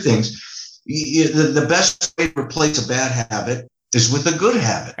you hear things. The best way to replace a bad habit is with a good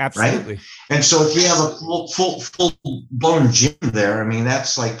habit. Absolutely. Right? And so if you have a full-blown gym there, I mean,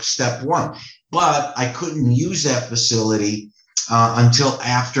 that's like step 1. But I couldn't use that facility until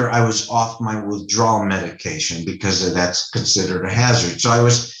after I was off my withdrawal medication, because that's considered a hazard. So I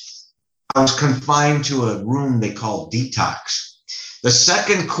was confined to a room they call detox. The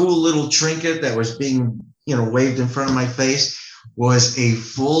second cool little trinket that was being, waved in front of my face was a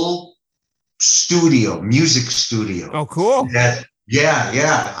full music studio. Oh, cool.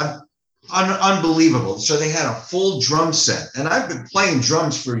 Yeah. Unbelievable. So they had a full drum set, and I've been playing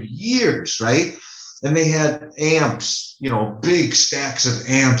drums for years, right? And they had amps, big stacks of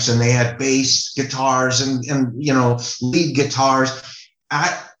amps, and they had bass guitars and lead guitars.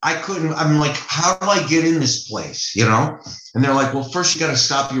 I'm like, how do I get in this place? And they're like, well, first you got to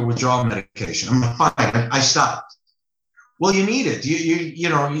stop your withdrawal medication. I'm like, fine, I stopped. Well, you need it.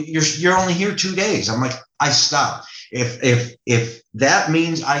 You're only here 2 days. I'm like, I stopped. If that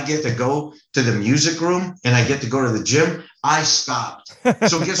means I get to go to the music room and I get to go to the gym, I stopped.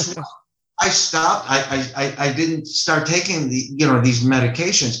 So guess what? I stopped. I didn't start taking these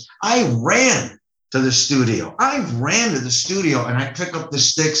medications. I ran to the studio. And I pick up the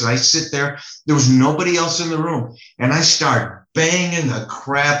sticks and I sit there. There was nobody else in the room. And I start banging the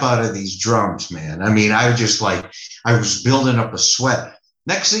crap out of these drums, man. I mean, I was building up a sweat.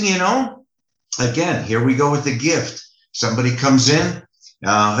 Next thing you know, again, here we go with the gift. Somebody comes in.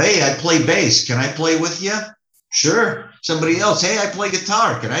 Hey, I play bass. Can I play with you? Sure. Somebody else, hey, I play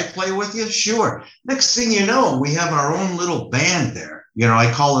guitar. Can I play with you? Sure. Next thing you know, we have our own little band there.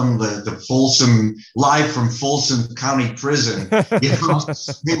 I call them the Folsom, live from Folsom County Prison.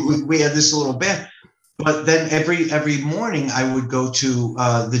 We had this little band. But then every morning I would go to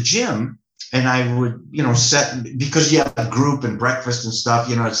the gym, and I would, set, because you have a group and breakfast and stuff,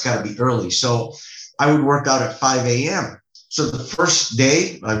 it's got to be early. So I would work out at 5 a.m. So the first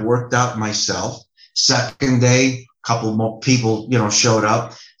day I worked out myself. Second day, a couple more people, showed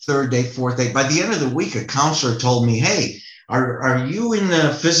up. Third day, fourth day. By the end of the week, a counselor told me, hey, are you in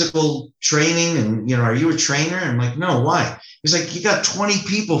the physical training? And, are you a trainer? I'm like, no, why? He's like, you got 20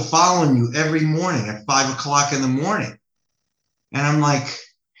 people following you every morning at 5 o'clock in the morning. And I'm like,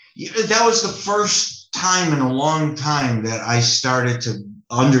 that was the first time in a long time that I started to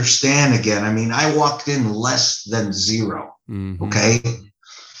understand again. I mean, I walked in less than 0. Mm-hmm. Okay.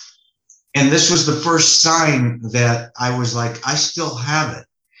 And this was the first sign that I was like, I still have it.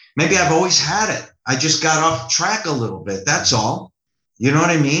 Maybe I've always had it. I just got off track a little bit. That's all. You know what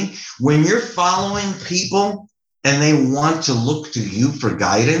I mean? When you're following people and they want to look to you for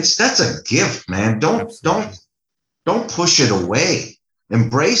guidance, that's a gift, man. Don't push it away.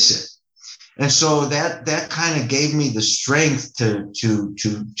 Embrace it. And so that kind of gave me the strength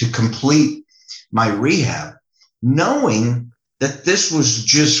to complete my rehab, knowing that this was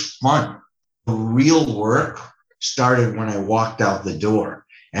just fun. The real work started when I walked out the door,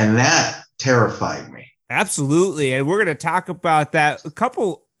 and that terrified me. Absolutely. And we're going to talk about that. A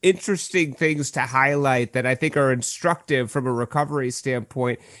couple interesting things to highlight that I think are instructive from a recovery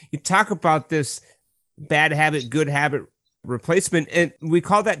standpoint. You talk about this bad habit, good habit replacement. And we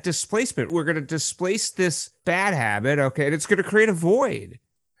call that displacement. We're going to displace this bad habit. Okay. And it's going to create a void.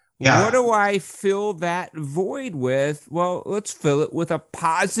 Yeah. What do I fill that void with? Well, let's fill it with a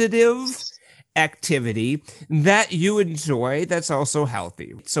positive activity that you enjoy that's also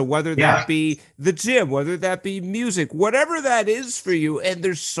healthy. So whether that be the gym, whether that be music, whatever that is for you, and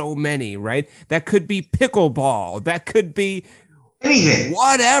there's so many, right? That could be pickleball, that could be anything,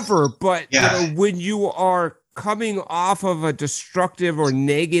 whatever. But you know, when you are coming off of a destructive or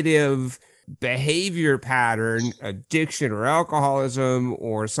negative behavior pattern, addiction or alcoholism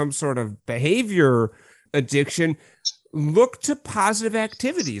or some sort of behavior addiction, look to positive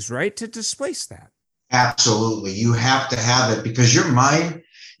activities, right? To displace that. Absolutely. You have to have it because your mind,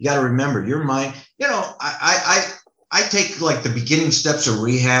 you got to remember your mind, you know, I take like the beginning steps of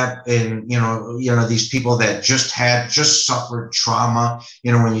rehab and, you know, these people that just suffered trauma,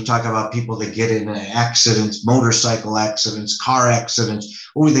 you know, when you talk about people that get in accidents, motorcycle accidents, car accidents,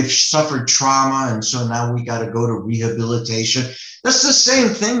 or they've suffered trauma. And so now we got to go to rehabilitation. That's the same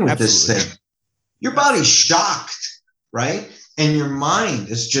thing with this thing. Your body's shocked, right? And your mind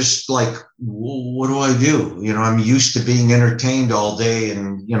is just like, what do I do? You know, I'm used to being entertained all day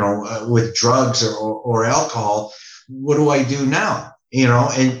and, you know, with drugs or alcohol. What do I do now? You know,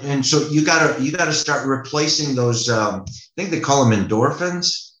 and so you gotta start replacing those. I think they call them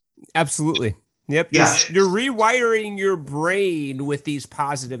endorphins. Absolutely. Yep. Yeah. You're rewiring your brain with these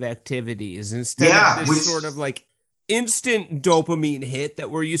positive activities instead of this sort of like instant dopamine hit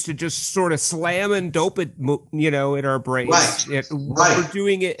that we're used to just sort of slamming dope, you know, in our brains. Right. We're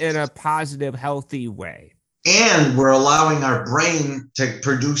doing it in a positive, healthy way. And we're allowing our brain to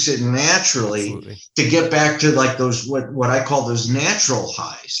produce it naturally to get back to like those, what I call those natural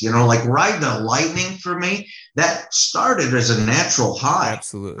highs, you know, like riding a lightning for me, that started as a natural high.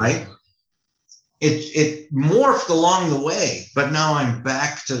 Absolutely. Right. It morphed along the way, but now I'm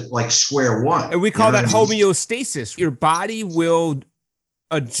back to like square one. And we call that homeostasis. Your body will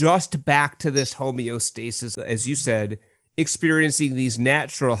adjust back to this homeostasis, as you said, experiencing these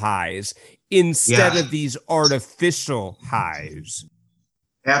natural highs instead of these artificial highs.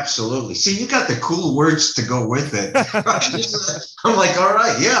 Absolutely. See, you got the cool words to go with it. I'm like, all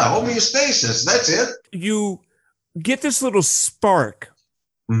right, homeostasis. That's it. You get this little spark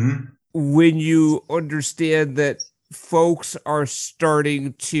when you understand that folks are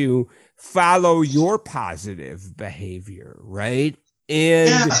starting to follow your positive behavior, right?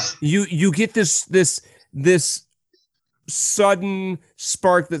 And you get this sudden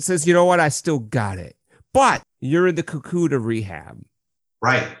spark that says, you know what, I still got it. But you're in the cocoon of rehab.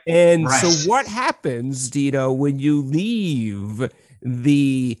 Right. And so what happens, Dino, when you leave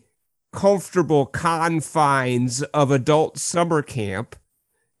the comfortable confines of adult summer camp?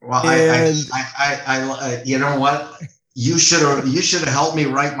 Well, I you know what? You should have helped me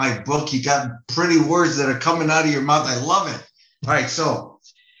write my book. You got pretty words that are coming out of your mouth. I love it. All right. So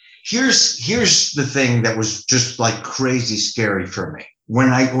here's the thing that was just like crazy scary for me. When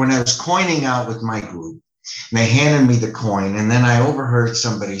I was coining out with my group, and they handed me the coin, and then I overheard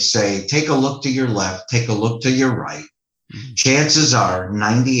somebody say, take a look to your left, take a look to your right. Chances are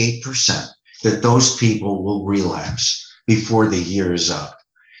 98% that those people will relapse before the year is up.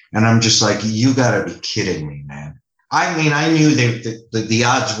 And I'm just like, you got to be kidding me, man. I mean, I knew the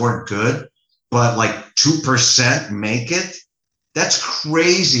odds weren't good, but like 2% make it. That's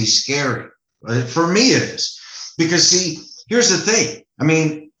crazy scary. For me, it is. Because, see, here's the thing. I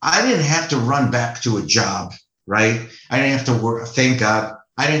mean, I didn't have to run back to a job, right? I didn't have to work. Thank God.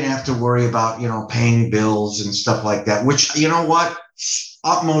 I didn't have to worry about, you know, paying bills and stuff like that, which, you know what?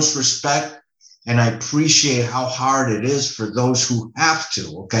 Utmost respect. And I appreciate how hard it is for those who have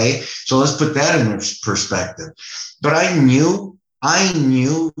to. Okay. So let's put that in perspective. But I knew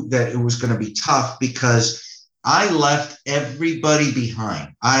that it was going to be tough because I left everybody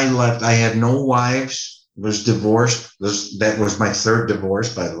behind. I had no wives, was divorced. That was my third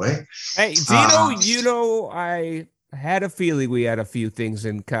divorce, by the way. Hey, Dino, you know, I had a feeling we had a few things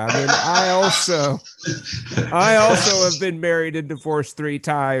in common. I also have been married and divorced 3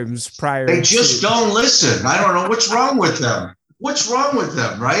 times prior. They just don't listen. I don't know what's wrong with them. What's wrong with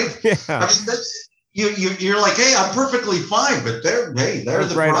them, right? Yeah. I mean, you're like, hey, I'm perfectly fine, but they're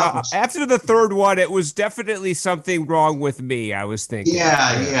the problem. After the third one, it was definitely something wrrong with me, I was thinking.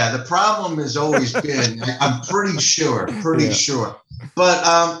 Yeah. The problem has always been, I'm pretty sure.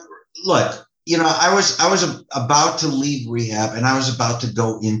 But look, you know, I was about to leave rehab and I was about to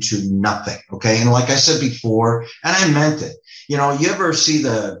go into nothing. Okay. And like I said before, and I meant it, you know, you ever see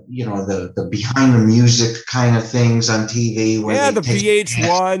the behind the music kind of things on TV? Where the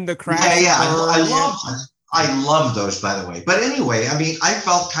VH1, the crash. Yeah. I love those, by the way. But anyway, I mean, I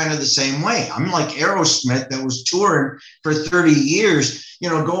felt kind of the same way. I'm like Aerosmith that was touring for 30 years,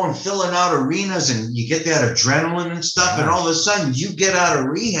 going filling out arenas, and you get that adrenaline and stuff. Yeah. And all of a sudden you get out of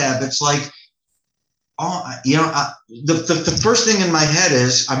rehab. It's like, the first thing in my head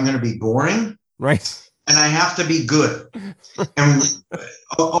is I'm going to be boring. Right. And I have to be good. And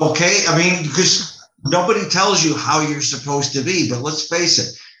okay, I mean, because nobody tells you how you're supposed to be, but let's face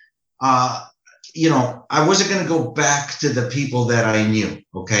it. I wasn't going to go back to the people that I knew.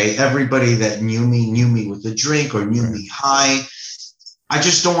 Okay. Everybody that knew me with a drink or knew me high. I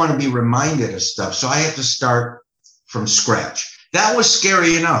just don't want to be reminded of stuff. So I have to start from scratch. That was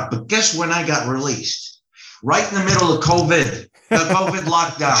scary enough. But guess when I got released? Right in the middle of COVID, the COVID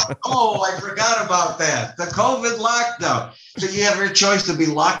lockdown. Oh, I forgot about that. The COVID lockdown. So you have your choice to be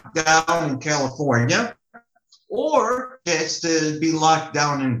locked down in California, or it's to be locked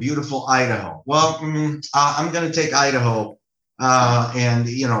down in beautiful Idaho. Well, I'm going to take Idaho, and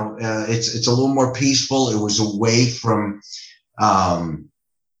it's a little more peaceful. It was away from, all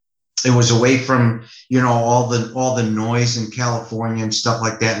the noise in California and stuff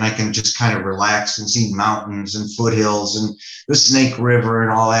like that, and I can just kind of relax and see mountains and foothills and the Snake River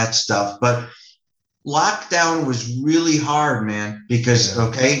and all that stuff. But lockdown was really hard, man, because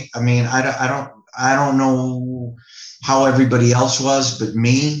I don't know how everybody else was, but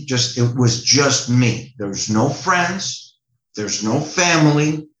it was just me. There's no friends. There's no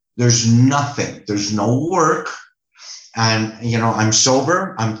family. There's nothing. There's no work. And, I'm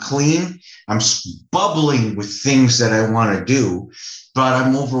sober. I'm clean. I'm bubbling with things that I want to do, but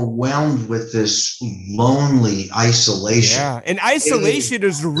I'm overwhelmed with this lonely isolation. Yeah. And isolation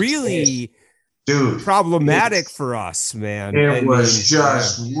is really... Dude, problematic for us, man. It was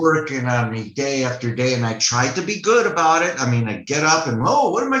just working on me day after day, and I tried to be good about it. I mean, I get up and,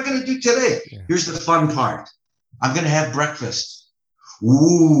 what am I going to do today? Yeah. Here's the fun part. I'm going to have breakfast.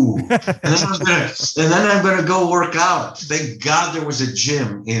 Ooh. and then I'm gonna go work out. Thank God there was a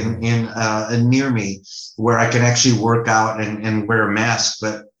gym in near me where I can actually work out and wear a mask,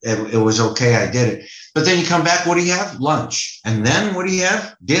 but it was okay. I did it. But then you come back, what do you have? Lunch. And then what do you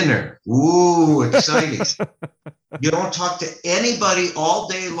have? Dinner. Ooh, exciting. You don't talk to anybody all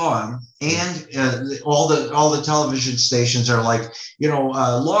day long. And all the television stations are like,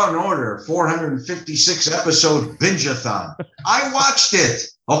 Law and Order, 456 episode binge-a-thon. I watched it.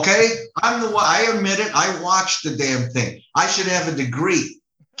 Okay. I'm the one, I admit it. I watched the damn thing. I should have a degree.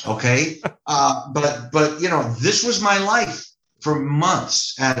 Okay. But this was my life for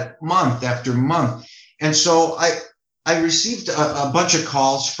month after month. And so I received a bunch of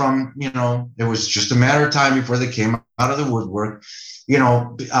calls from, it was just a matter of time before they came out of the woodwork,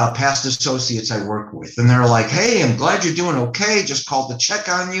 past associates I work with. And they're like, hey, I'm glad you're doing okay. Just called to check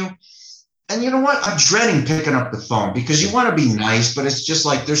on you. And you know what? I'm dreading picking up the phone because you want to be nice, but it's just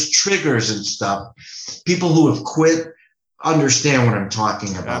like there's triggers and stuff. People who have quit understand what I'm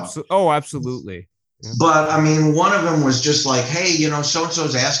talking about. Absolutely. Yeah. But I mean, one of them was just like, hey,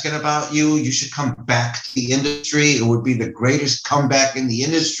 so-and-so's asking about you. You should come back to the industry. It would be the greatest comeback in the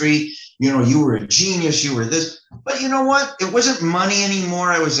industry. You were a genius. You were this. But you know what? It wasn't money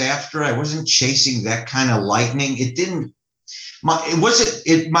anymore I was after. I wasn't chasing that kind of lightning. My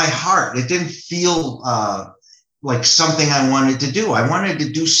heart. It didn't feel like something I wanted to do. I wanted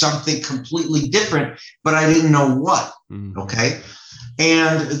to do something completely different, but I didn't know what. Mm-hmm. Okay.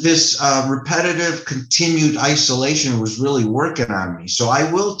 And this repetitive, continued isolation was really working on me. So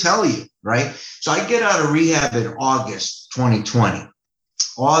I will tell you, right? So I get out of rehab in August 2020.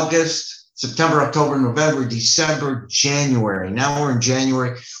 August, September, October, November, December, January. Now we're in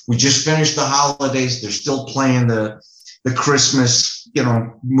January. We just finished the holidays. They're still playing the Christmas,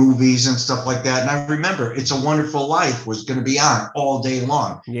 movies and stuff like that. And I remember It's a Wonderful Life was going to be on all day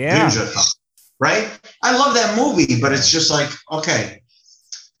long. Yeah. Right? I love that movie, but it's just like, okay.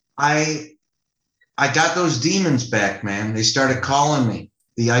 I got those demons back, man. They started calling me,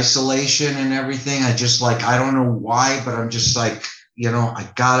 the isolation and everything. I don't know why, but I'm just like,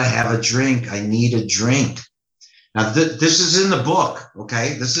 I gotta have a drink. I need a drink. Now, this is in the book.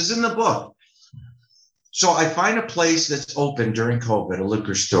 Okay. This is in the book. So I find a place that's open during COVID, a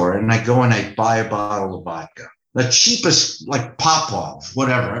liquor store, and I go and I buy a bottle of vodka, the cheapest, like Popov,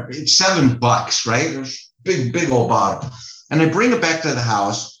 whatever. It's $7, right? It's big old bottle. And I bring it back to the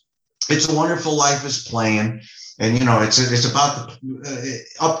house. It's a Wonderful Life is playing, and it's about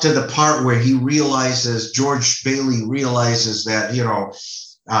up to the part where George Bailey realizes that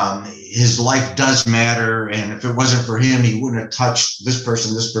his life does matter, and if it wasn't for him, he wouldn't have touched this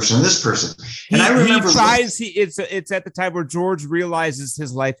person, this person, this person. And I remember it's at the time where George realizes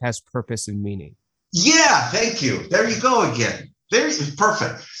his life has purpose and meaning. Yeah, thank you. There you go again. Very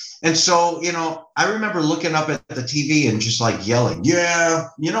perfect. And so, I remember looking up at the TV and just like yelling, yeah,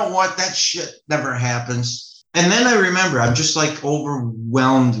 you know what? That shit never happens. And then I remember I'm just like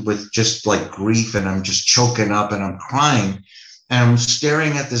overwhelmed with just like grief, and I'm just choking up and I'm crying. And I'm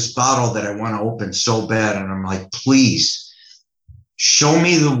staring at this bottle that I want to open so bad. And I'm like, please show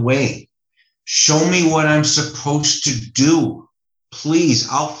me the way. Show me what I'm supposed to do. Please,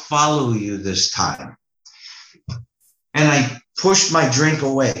 I'll follow you this time. And I pushed my drink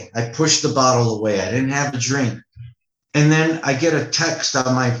away. I pushed the bottle away. I didn't have a drink. And then I get a text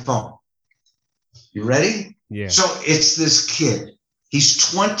on my phone. You ready? Yeah. So it's this kid.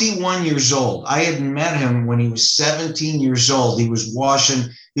 He's 21 years old. I had met him when he was 17 years old. He was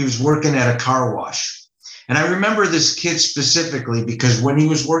working at a car wash. And I remember this kid specifically because when he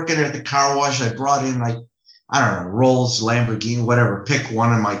was working at the car wash, I brought in like, I don't know, Rolls, Lamborghini, whatever, pick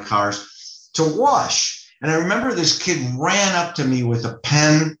one of my cars to wash. And I remember this kid ran up to me with a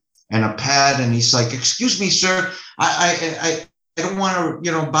pen and a pad, and he's like, excuse me, sir, I don't want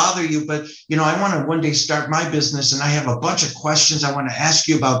to, bother you, but, I want to one day start my business, and I have a bunch of questions I want to ask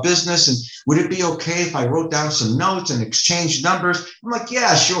you about business. And would it be okay if I wrote down some notes and exchanged numbers? I'm like,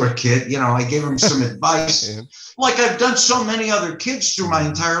 yeah, sure, kid. I gave him some advice. Like I've done so many other kids through my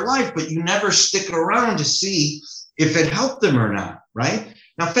entire life, but you never stick around to see if it helped them or not, right?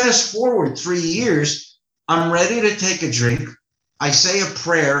 Now, fast forward 3 years, I'm ready to take a drink. I say a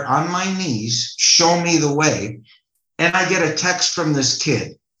prayer on my knees, show me the way. And I get a text from this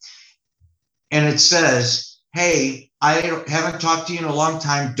kid. And it says, hey, I haven't talked to you in a long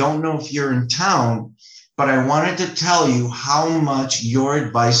time. Don't know if you're in town, but I wanted to tell you how much your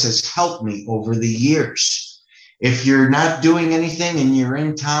advice has helped me over the years. If you're not doing anything and you're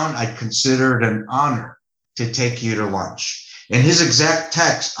in town, I'd consider it an honor to take you to lunch. And his exact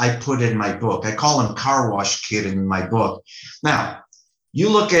text I put in my book. I call him Car Wash Kid in my book. Now, you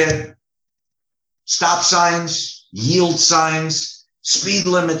look at stop signs, yield signs, speed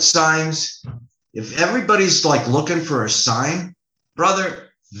limit signs. If everybody's like looking for a sign, brother,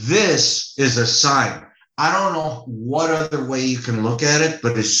 this is a sign. I don't know what other way you can look at it,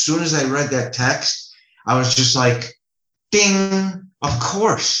 but as soon as I read that text, I was just like, ding, of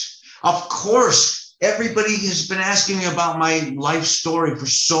course. Everybody has been asking me about my life story for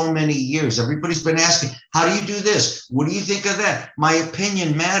so many years. Everybody's been asking, how do you do this? What do you think of that? My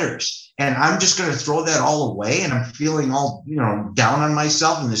opinion matters. And I'm just going to throw that all away. And I'm feeling all, down on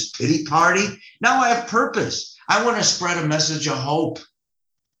myself in this pity party. Now I have purpose. I want to spread a message of hope.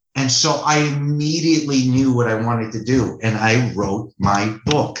 And so I immediately knew what I wanted to do. And I wrote my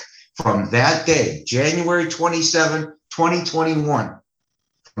book from that day, January 27, 2021.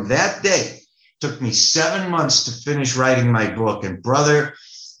 From that day, took me 7 months to finish writing my book. And brother,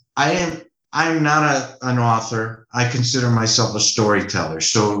 I'm not an author. I consider myself a storyteller.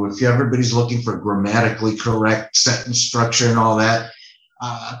 So if everybody's looking for grammatically correct sentence structure and all that,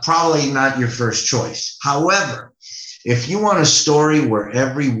 probably not your first choice. However, if you want a story where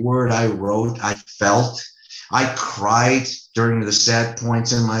every word I wrote, I felt, I cried during the sad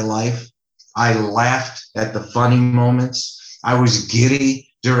points in my life, I laughed at the funny moments, I was giddy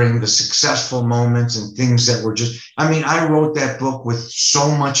during the successful moments and things that were I wrote that book with so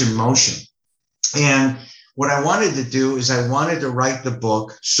much emotion. And what I wanted to do is I wanted to write the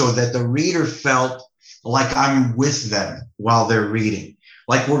book so that the reader felt like I'm with them while they're reading.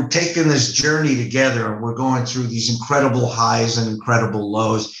 Like we're taking this journey together and we're going through these incredible highs and incredible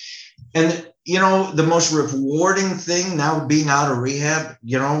lows. And, the most rewarding thing now being out of rehab,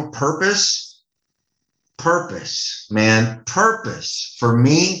 purpose, man. Purpose for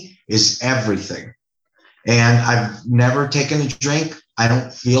me is everything. And I've never taken a drink. I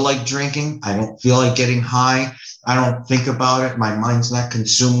don't feel like drinking. I don't feel like getting high. I don't think about it. My mind's not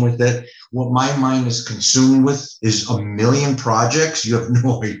consumed with it. What my mind is consumed with is a million projects. You have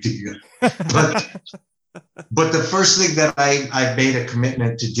no idea. But the first thing that I made a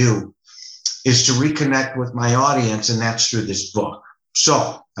commitment to do is to reconnect with my audience, and that's through this book.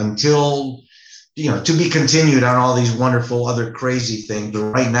 So until to be continued on all these wonderful other crazy things. But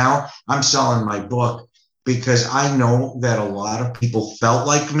right now, I'm selling my book because I know that a lot of people felt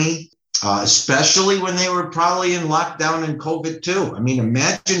like me, especially when they were probably in lockdown and COVID too.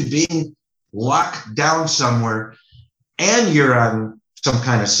 Imagine being locked down somewhere and you're on some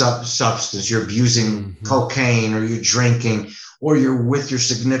kind of substance. You're abusing cocaine, or you're drinking, or you're with your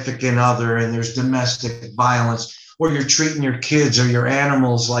significant other and there's domestic violence, or you're treating your kids or your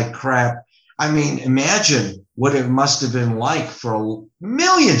animals like crap. Imagine what it must have been like for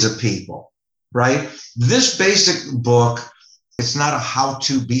millions of people, right? This basic book, it's not a how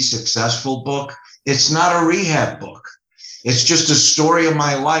to be successful book. It's not a rehab book. It's just a story of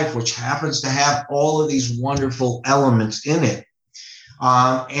my life, which happens to have all of these wonderful elements in it.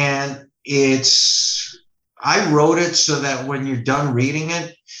 And I wrote it so that when you're done reading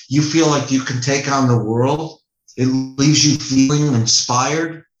it, you feel like you can take on the world. It leaves you feeling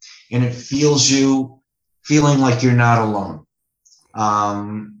inspired, and it feels you feeling like you're not alone.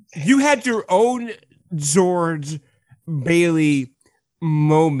 You had your own George Bailey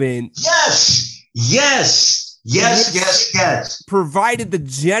moment. Yes. Provided the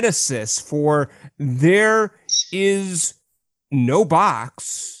genesis for There Is No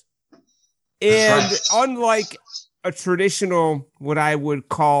Box. And unlike a traditional, what I would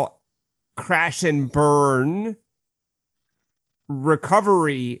call crash and burn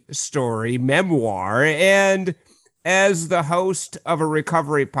recovery story, memoir, and as the host of a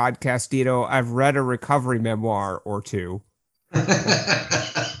recovery podcast, Dino, I've read a recovery memoir or two.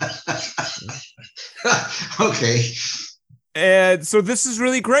 Okay. And so this is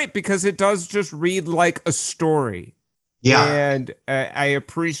really great because it does just read like a story. Yeah. And I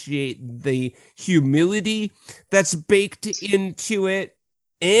appreciate the humility that's baked into it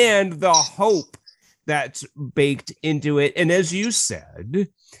and the hope that's baked into it. And as you said,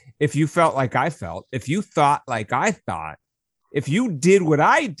 if you felt like I felt, if you thought like I thought, if you did what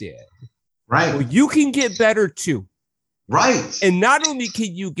I did, right, well, you can get better too. Right. And not only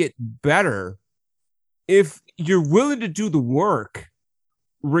can you get better, if you're willing to do the work,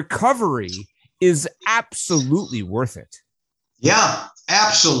 recovery is absolutely worth it. Yeah,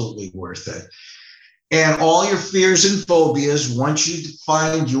 absolutely worth it. And all your fears and phobias, once you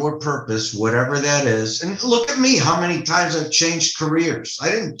find your purpose, whatever that is, and look at me, how many times I've changed careers.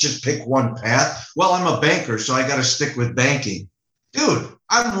 I didn't just pick one path. Well, I'm a banker, so I got to stick with banking. Dude,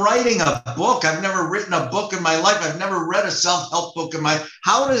 I'm writing a book. I've never written a book in my life. I've never read a self-help book in my.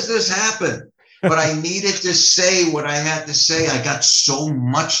 How does this happen? But I needed to say what I had to say. I got so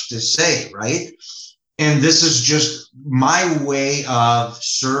much to say, right? And this is just my way of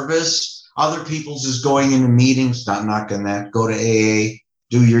service. Other people's is going into meetings, not knocking that. Go to AA,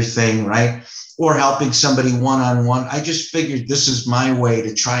 do your thing, right? Or helping somebody one-on-one. I just figured this is my way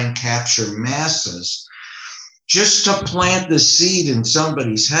to try and capture masses, just to plant the seed in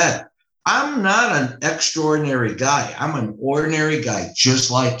somebody's head. I'm not an extraordinary guy. I'm an ordinary guy, just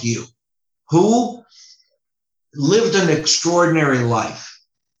like you, who lived an extraordinary life.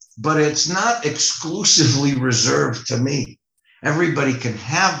 But it's not exclusively reserved to me. Everybody can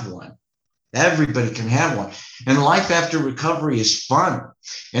have one. Everybody can have one. And life after recovery is fun.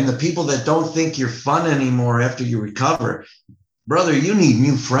 And the people that don't think you're fun anymore after you recover, brother, you need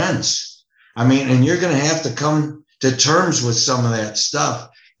new friends. I mean, and you're going to have to come to terms with some of that stuff.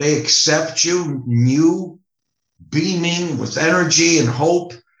 They accept you new, beaming with energy and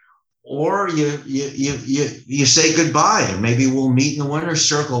hope, or you say goodbye, and maybe we'll meet in the winner's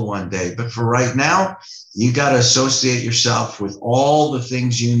circle one day. But for right now, you got to associate yourself with all the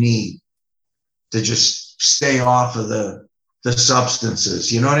things you need to just stay off of the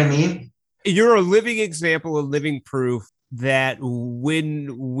substances. You know what I mean? You're a living example, a living proof that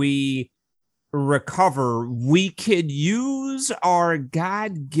when we recover, we could use our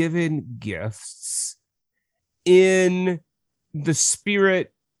God-given gifts in the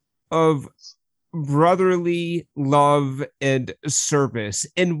spirit of brotherly love and service.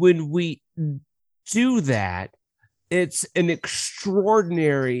 And when we do that, it's an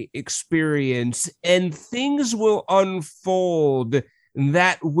extraordinary experience, and things will unfold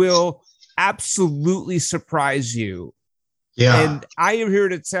that will absolutely surprise you. Yeah. And I am here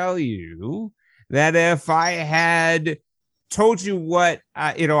to tell you that if I had told you what,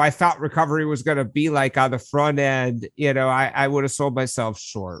 I thought recovery was going to be like on the front end, I would have sold myself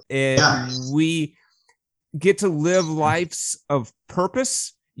short. And we get to live lives of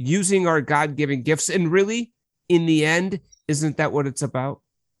purpose using our God-given gifts. And really, in the end, isn't that what it's about?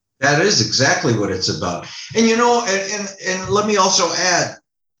 That is exactly what it's about. And, and let me also add,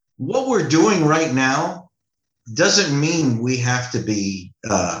 what we're doing right now doesn't mean we have to be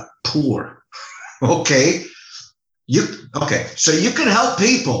poor. Okay. So you can help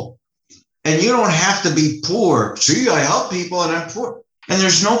people and you don't have to be poor. See, I help people and I'm poor. And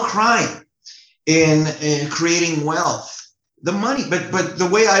there's no crime in creating wealth. The money, but the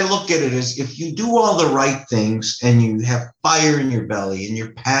way I look at it is, if you do all the right things and you have fire in your belly and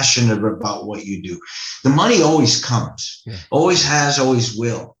you're passionate about what you do, the money always comes, always has, always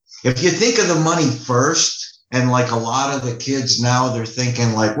will. If you think of the money first, and like a lot of the kids now, they're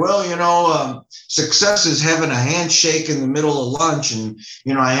thinking like, well, success is having a handshake in the middle of lunch and,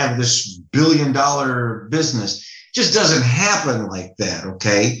 I have this $1 billion business. It just doesn't happen like that,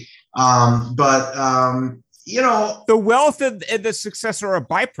 okay? The wealth and the success are a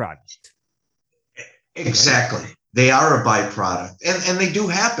byproduct. Exactly. They are a byproduct, and they do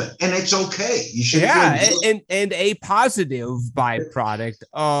happen, and it's okay. You should, and a positive byproduct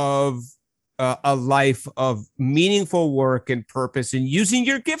of a life of meaningful work and purpose, and using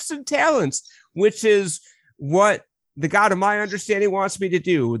your gifts and talents, which is what the God of my understanding wants me to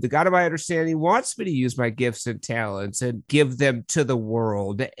do. The God of my understanding wants me to use my gifts and talents and give them to the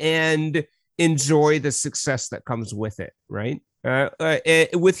world and enjoy the success that comes with it, right?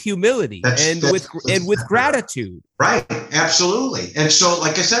 With humility and with gratitude. Right. Absolutely. And so,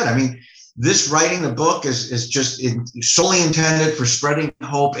 like I said, I mean, this writing the book is just solely intended for spreading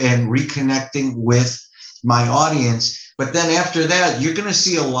hope and reconnecting with my audience. But then after that, you're going to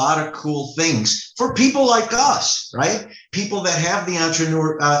see a lot of cool things for people like us, right? People that have the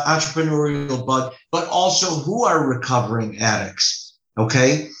entrepreneurial bug, but also who are recovering addicts.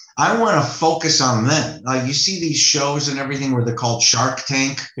 Okay. I want to focus on them. You see these shows and everything where they're called Shark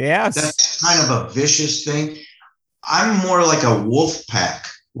Tank. Yes. That's kind of a vicious thing. I'm more like a wolf pack,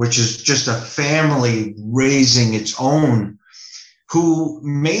 which is just a family raising its own, who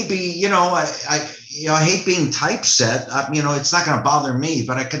maybe, I hate being typeset. It's not going to bother me,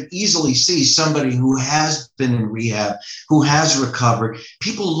 but I could easily see somebody who has been in rehab, who has recovered.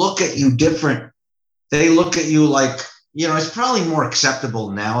 People look at you different. They look at you like, it's probably more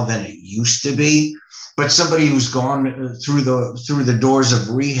acceptable now than it used to be. But somebody who's gone through the doors of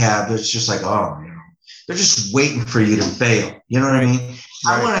rehab, it's just like, they're just waiting for you to fail. You know what I mean?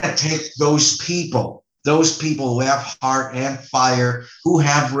 Right. I want to take those people who have heart and fire, who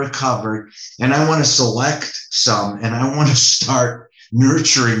have recovered, and I want to select some, and I want to start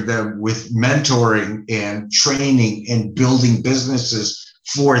nurturing them with mentoring and training and building businesses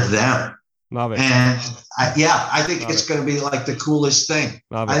for them. Love it. And I think it's going to be like the coolest thing.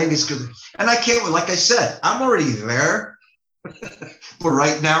 I think it's good. And I can't, like I said, I'm already there. But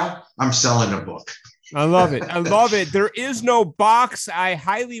right now, I'm selling a book. I love it. I love it. There is no box. I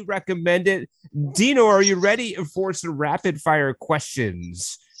highly recommend it. Dino, are you ready for some rapid fire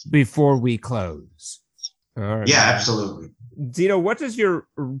questions before we close? All right. Yeah, absolutely. Dino, what does your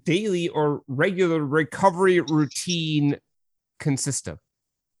daily or regular recovery routine consist of?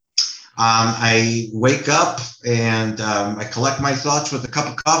 I wake up and I collect my thoughts with a cup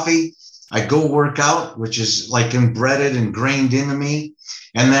of coffee. I go work out, which is like ingrained into me.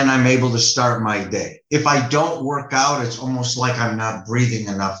 And then I'm able to start my day. If I don't work out, it's almost like I'm not breathing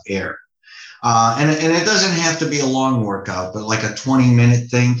enough air. And it doesn't have to be a long workout, but like a 20-minute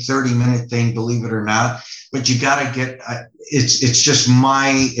thing, 30-minute thing, believe it or not. But you got to get,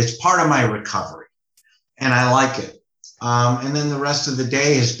 it's part of my recovery. And I like it. And then the rest of the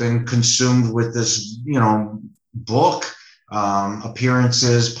day has been consumed with this, book,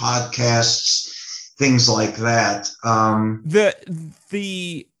 appearances, podcasts, things like that.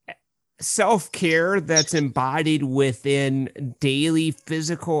 The self-care that's embodied within daily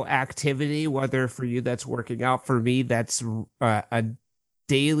physical activity, whether for you that's working out, for me that's a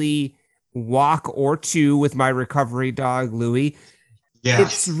daily walk or two with my recovery dog Louie. Yeah.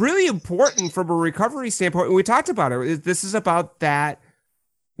 It's really important from a recovery standpoint. We talked about it. This is about that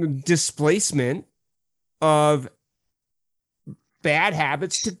displacement of bad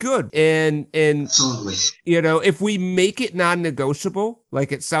habits to good. And absolutely. If we make it non-negotiable,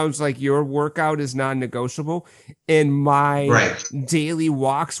 like it sounds like your workout is non-negotiable, and my daily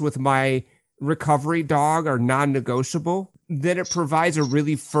walks with my recovery dog are non-negotiable, then it provides a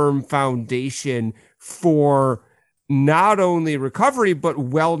really firm foundation for not only recovery, but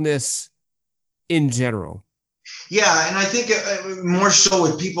wellness in general. Yeah. And I think more so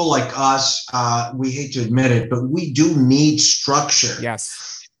with people like us, we hate to admit it, but we do need structure.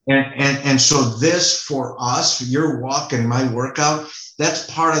 Yes. And so this for us, for your walk and my workout,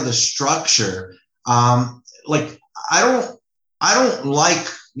 that's part of the structure. Like I don't like,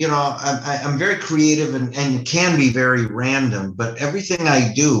 I'm very creative and can be very random, but everything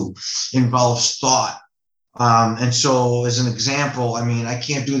I do involves thought. And so as an example, I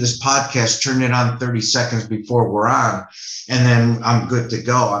can't do this podcast, turn it on 30 seconds before we're on, and then I'm good to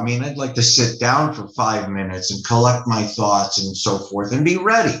go. I'd like to sit down for 5 minutes and collect my thoughts and so forth and be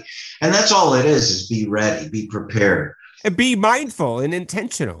ready. And that's all it is be ready, be prepared. And be mindful and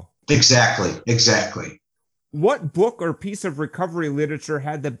intentional. Exactly. What book or piece of recovery literature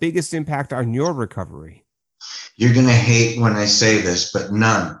had the biggest impact on your recovery? You're going to hate when I say this, but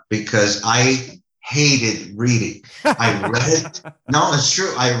none, because I hated reading. I read. No, it's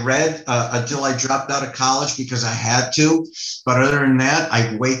true. I read until I dropped out of college because I had to. But other than that,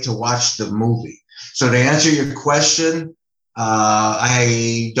 I'd wait to watch the movie. So to answer your question,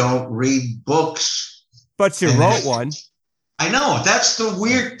 I don't read books. But you wrote one. I know. That's the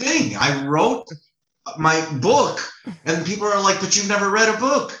weird thing. I wrote my book, and people are like, but you've never read a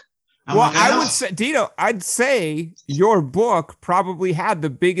book. I would say, Dino, I'd say your book probably had the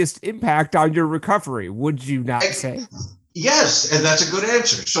biggest impact on your recovery. Would you not say? Yes, and that's a good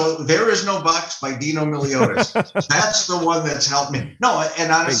answer. So There Is No Box by Dino Miliotis. That's the one that's helped me. No,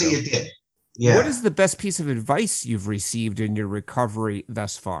 and honestly, it did. Yeah. What is the best piece of advice you've received in your recovery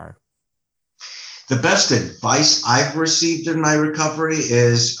thus far? The best advice I've received in my recovery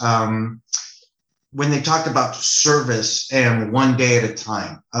is when they talked about service and one day at a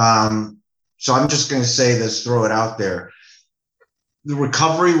time. So I'm just going to say this, throw it out there. The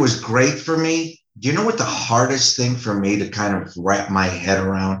recovery was great for me. Do you know what the hardest thing for me to kind of wrap my head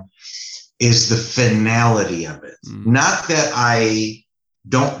around is? The finality of it. Not that I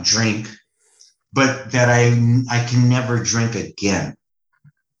don't drink, but that I can never drink again.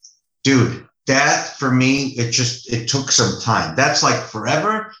 Dude, that for me, it took some time. That's like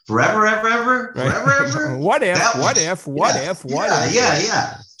forever, ever. What if?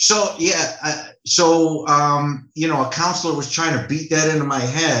 Yeah. So, a counselor was trying to beat that into my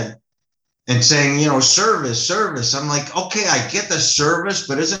head and saying, service. I'm like, okay, I get the service,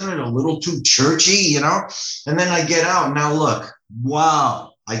 but isn't it a little too churchy, And then I get out. Now look,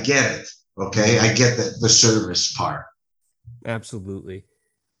 wow, I get it. Okay, I get the service part. Absolutely.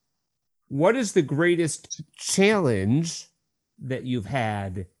 What is the greatest challenge that you've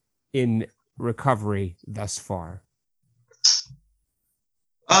had in recovery thus far?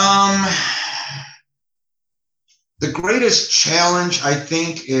 The greatest challenge, I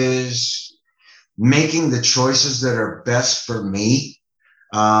think, is making the choices that are best for me.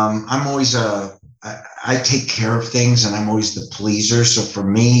 I'm always I take care of things, and I'm always the pleaser. So for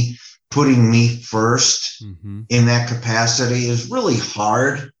me, putting me first in that capacity is really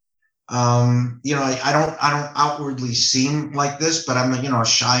hard. I don't outwardly seem like this, but I'm a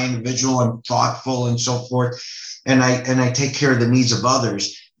shy individual. I'm thoughtful and so forth. And I take care of the needs of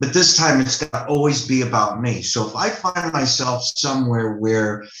others, but this time it's got to always be about me. So if I find myself somewhere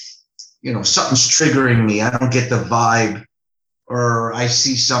where, something's triggering me, I don't get the vibe, or I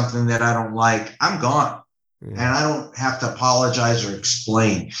see something that I don't like, I'm gone. And I don't have to apologize or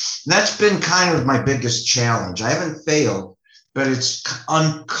explain. And that's been kind of my biggest challenge. I haven't failed, but it's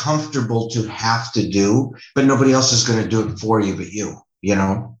uncomfortable to have to do, but nobody else is going to do it for you but you,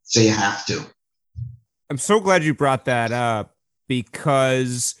 so you have to. I'm so glad you brought that up,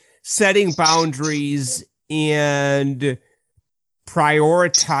 because setting boundaries and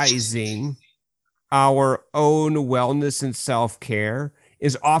prioritizing our own wellness and self-care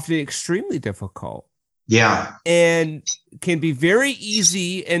is often extremely difficult. Yeah. And can be very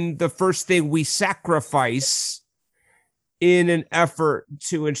easy. And the first thing we sacrifice in an effort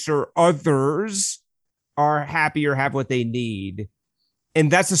to ensure others are happy or have what they need.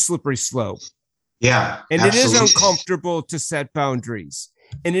 And that's a slippery slope. Yeah. And absolutely. It is uncomfortable to set boundaries.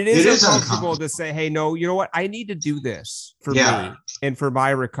 And it is uncomfortable to say, hey, no, you know what? I need to do this for me and for my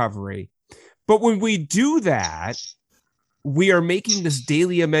recovery. But when we do that, we are making this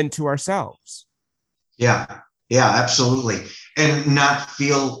daily amend to ourselves. Yeah, absolutely. And not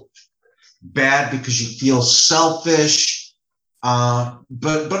feel bad because you feel selfish.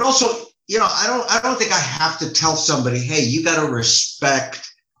 But also, I don't think I have to tell somebody, hey, you got to respect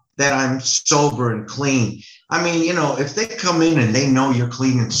that I'm sober and clean. I mean, if they come in and they know you're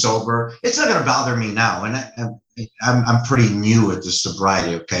clean and sober, it's not going to bother me now. And I'm pretty new at the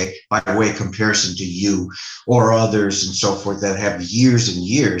sobriety, okay, by way of comparison to you or others and so forth that have years and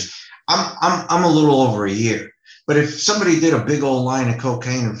years. I'm a little over a year. But if somebody did a big old line of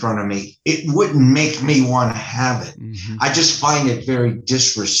cocaine in front of me, it wouldn't make me want to have it. Mm-hmm. I just find it very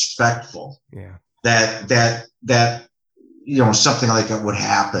disrespectful. Yeah. That something like that would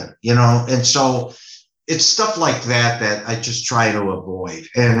happen, and so it's stuff like that I just try to avoid.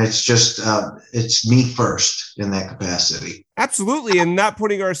 And it's just, it's me first in that capacity. Absolutely. And not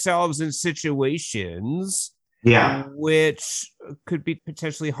putting ourselves in situations which could be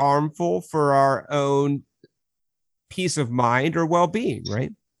potentially harmful for our own peace of mind or well-being,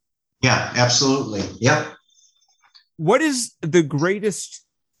 right? Yeah, absolutely. Yep. What is the greatest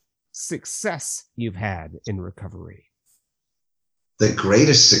success you've had in recovery? The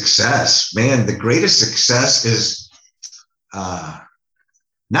greatest success, man, the greatest success is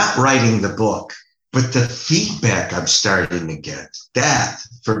not writing the book, but the feedback I'm starting to get. That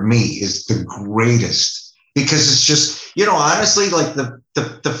for me is the greatest, because it's just, honestly, like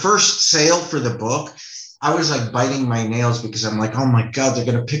the first sale for the book, I was like biting my nails because I'm like, oh my God, they're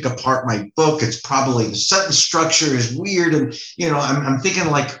going to pick apart my book. It's probably the sentence structure is weird. And, I'm thinking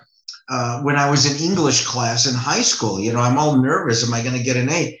like when I was in English class in high school, I'm all nervous. Am I going to get an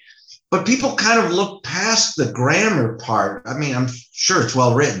A? But people kind of look past the grammar part. I mean, I'm sure it's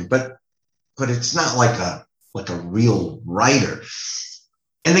well written, but it's not like a real writer.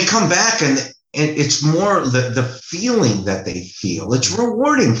 And they come back and it's more the feeling that they feel. It's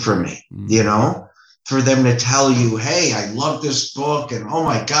rewarding for me, for them to tell you, hey, I love this book and oh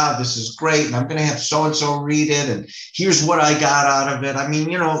my God, this is great. And I'm going to have so-and-so read it. And here's what I got out of it. I mean,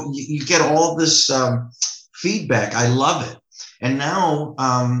 you get all this feedback. I love it. And now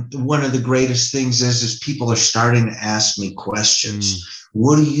one of the greatest things is people are starting to ask me questions.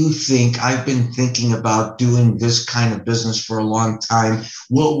 What do you think? I've been thinking about doing this kind of business for a long time.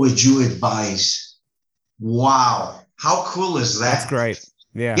 What would you advise? Wow. How cool is that? That's great.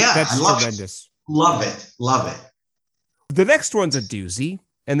 Yeah, that's tremendous. Love it. Love it. The next one's a doozy,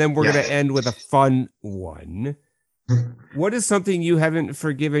 and then we're going to end with a fun one. What is something you haven't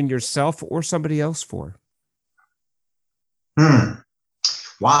forgiven yourself or somebody else for?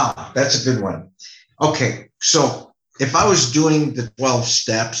 Wow, that's a good one. Okay, so if I was doing the 12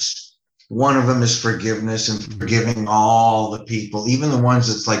 steps, one of them is forgiveness and forgiving all the people, even the ones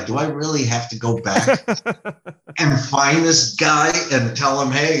that's like, do I really have to go back and find this guy and tell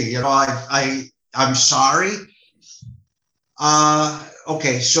him, hey, I'm sorry.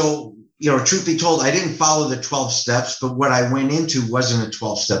 Okay, so, truth be told, I didn't follow the 12 steps, but what I went into wasn't a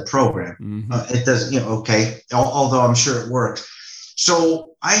 12-step program. It doesn't, although I'm sure it works.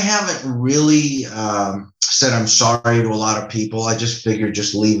 So I haven't really said I'm sorry to a lot of people. I just figured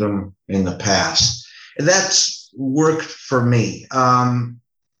just leave them in the past. And that's worked for me. I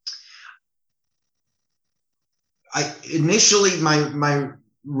initially my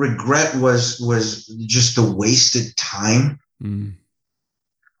regret was just the wasted time.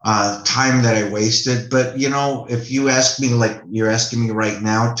 Time that I wasted. But, if you ask me like you're asking me right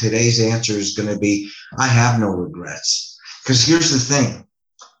now, today's answer is going to be, I have no regrets. Because here's the thing.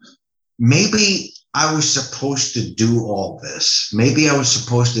 Maybe I was supposed to do all this. Maybe I was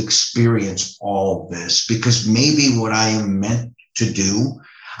supposed to experience all this because maybe what I am meant to do,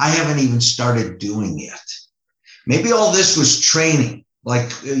 I haven't even started doing yet. Maybe all this was training.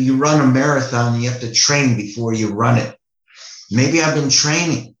 Like you run a marathon, you have to train before you run it. Maybe I've been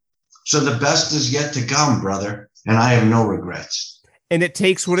training. So the best is yet to come, brother. And I have no regrets. And it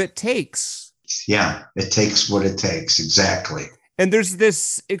takes what it takes. Yeah, it takes what it takes. Exactly. And there's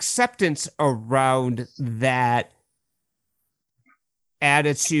this acceptance around that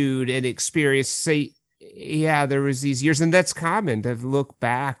attitude and experience. Say, yeah, there was these years, and that's common to look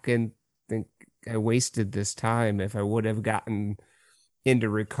back and think I wasted this time. If I would have gotten into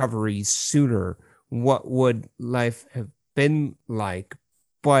recovery sooner, what would life have been like?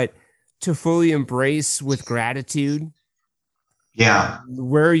 But to fully embrace with gratitude,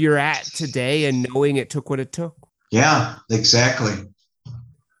 where you're at today and knowing it took what it took. Yeah, exactly.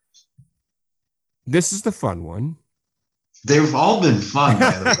 This is the fun one. They've all been fun,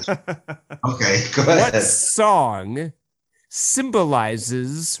 by the way. Okay, go ahead. What song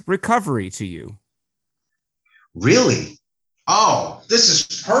symbolizes recovery to you? Really? Oh, this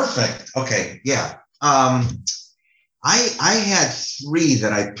is perfect. Okay, yeah. I had 3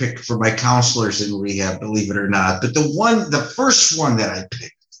 that I picked for my counselors in rehab, believe it or not. But the first one that I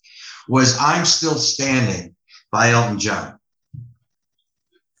picked was "I'm Still Standing" by Elton John.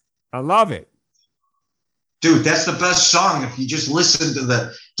 I love it. Dude, that's the best song if you just listen to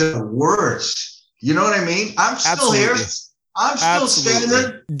the words. You know what I mean? I'm still here. I'm still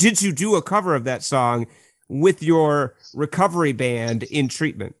standing. Did you do a cover of that song with your recovery band in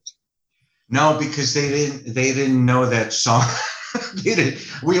treatment? No, because they didn't know that song.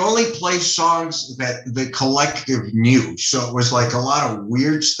 We only play songs that the collective knew. So it was like a lot of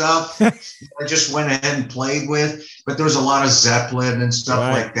weird stuff I just went ahead and played with. But there was a lot of Zeppelin and stuff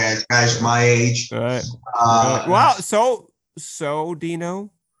like that. Guys my age. Wow. So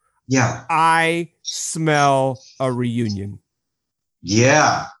Dino. Yeah. I smell a reunion.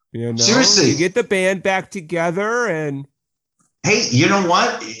 Yeah. Seriously. You get the band back together and. Hey, you know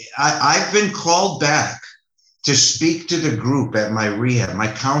what? I've been called back to speak to the group at my rehab.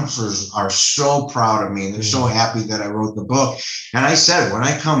 My counselors are so proud of me, and they're so happy that I wrote the book. And I said, when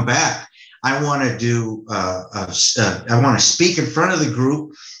I come back, I want to do, I want to speak in front of the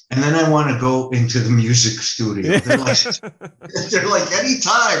group, and then I want to go into the music studio. They're like,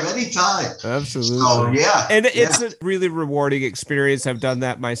 anytime. Absolutely. So, yeah. And it's a really rewarding experience. I've done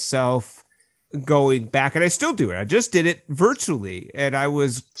that myself. going back, and I still do it. I just did it virtually, and I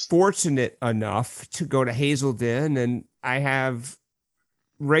was fortunate enough to go to Hazelden, and I have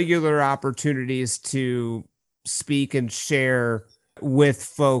regular opportunities to speak and share with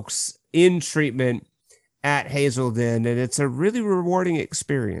folks in treatment at Hazelden, and it's a really rewarding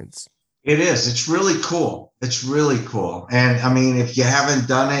experience. It is. It's really cool. It's really cool. And I mean, if you haven't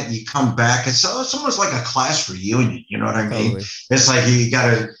done it, you come back. It's almost like a class reunion. You know what I mean? Totally. It's like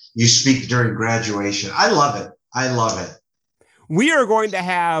you speak during graduation. I love it. I love it. We are going to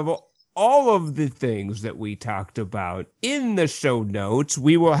have all of the things that we talked about in the show notes.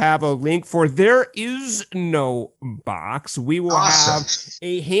 We will have a link for There Is No Box. We will have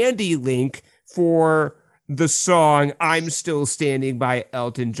a handy link for the song I'm Still Standing by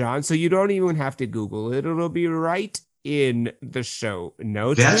Elton John. So you don't even have to Google it. It'll be right in the show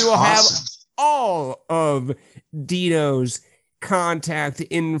notes. That's we will awesome. have all of Dino's contact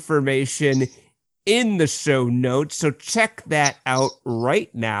information in the show notes. So check that out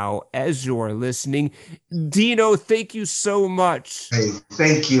right now as you're listening. Dino, thank you so much. Hey,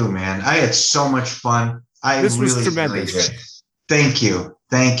 thank you, man. I had so much fun. This was tremendous. Did. Thank you.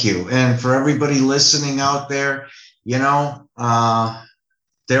 Thank you. And for everybody listening out there, there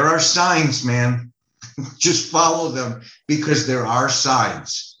are signs, man. Just follow them because there are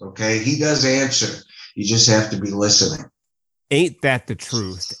signs. Okay. He does answer. You just have to be listening. Ain't that the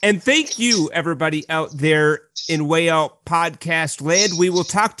truth? And thank you, everybody out there in Way Out Podcast Land. We will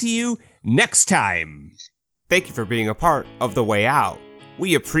talk to you next time. Thank you for being a part of The Way Out.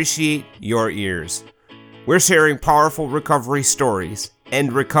 We appreciate your ears. We're sharing powerful recovery stories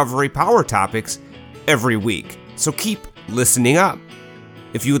and recovery power topics every week, so keep listening up.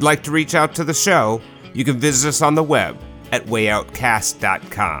 If you would like to reach out to the show, you can visit us on the web at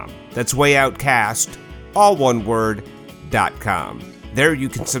wayoutcast.com. That's wayoutcast, all one word, .com. There you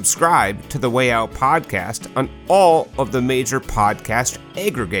can subscribe to the Way Out podcast on all of the major podcast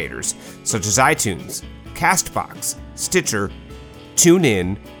aggregators, such as iTunes, CastBox, Stitcher,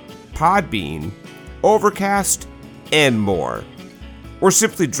 TuneIn, Podbean, Overcast, and more. Or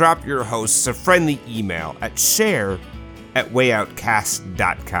simply drop your hosts a friendly email at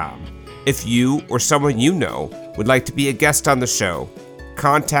share@wayoutcast.com. If you or someone you know would like to be a guest on the show,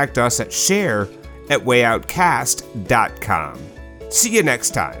 contact us at share@wayoutcast.com. See you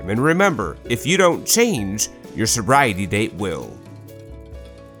next time, and remember, if you don't change, your sobriety date will.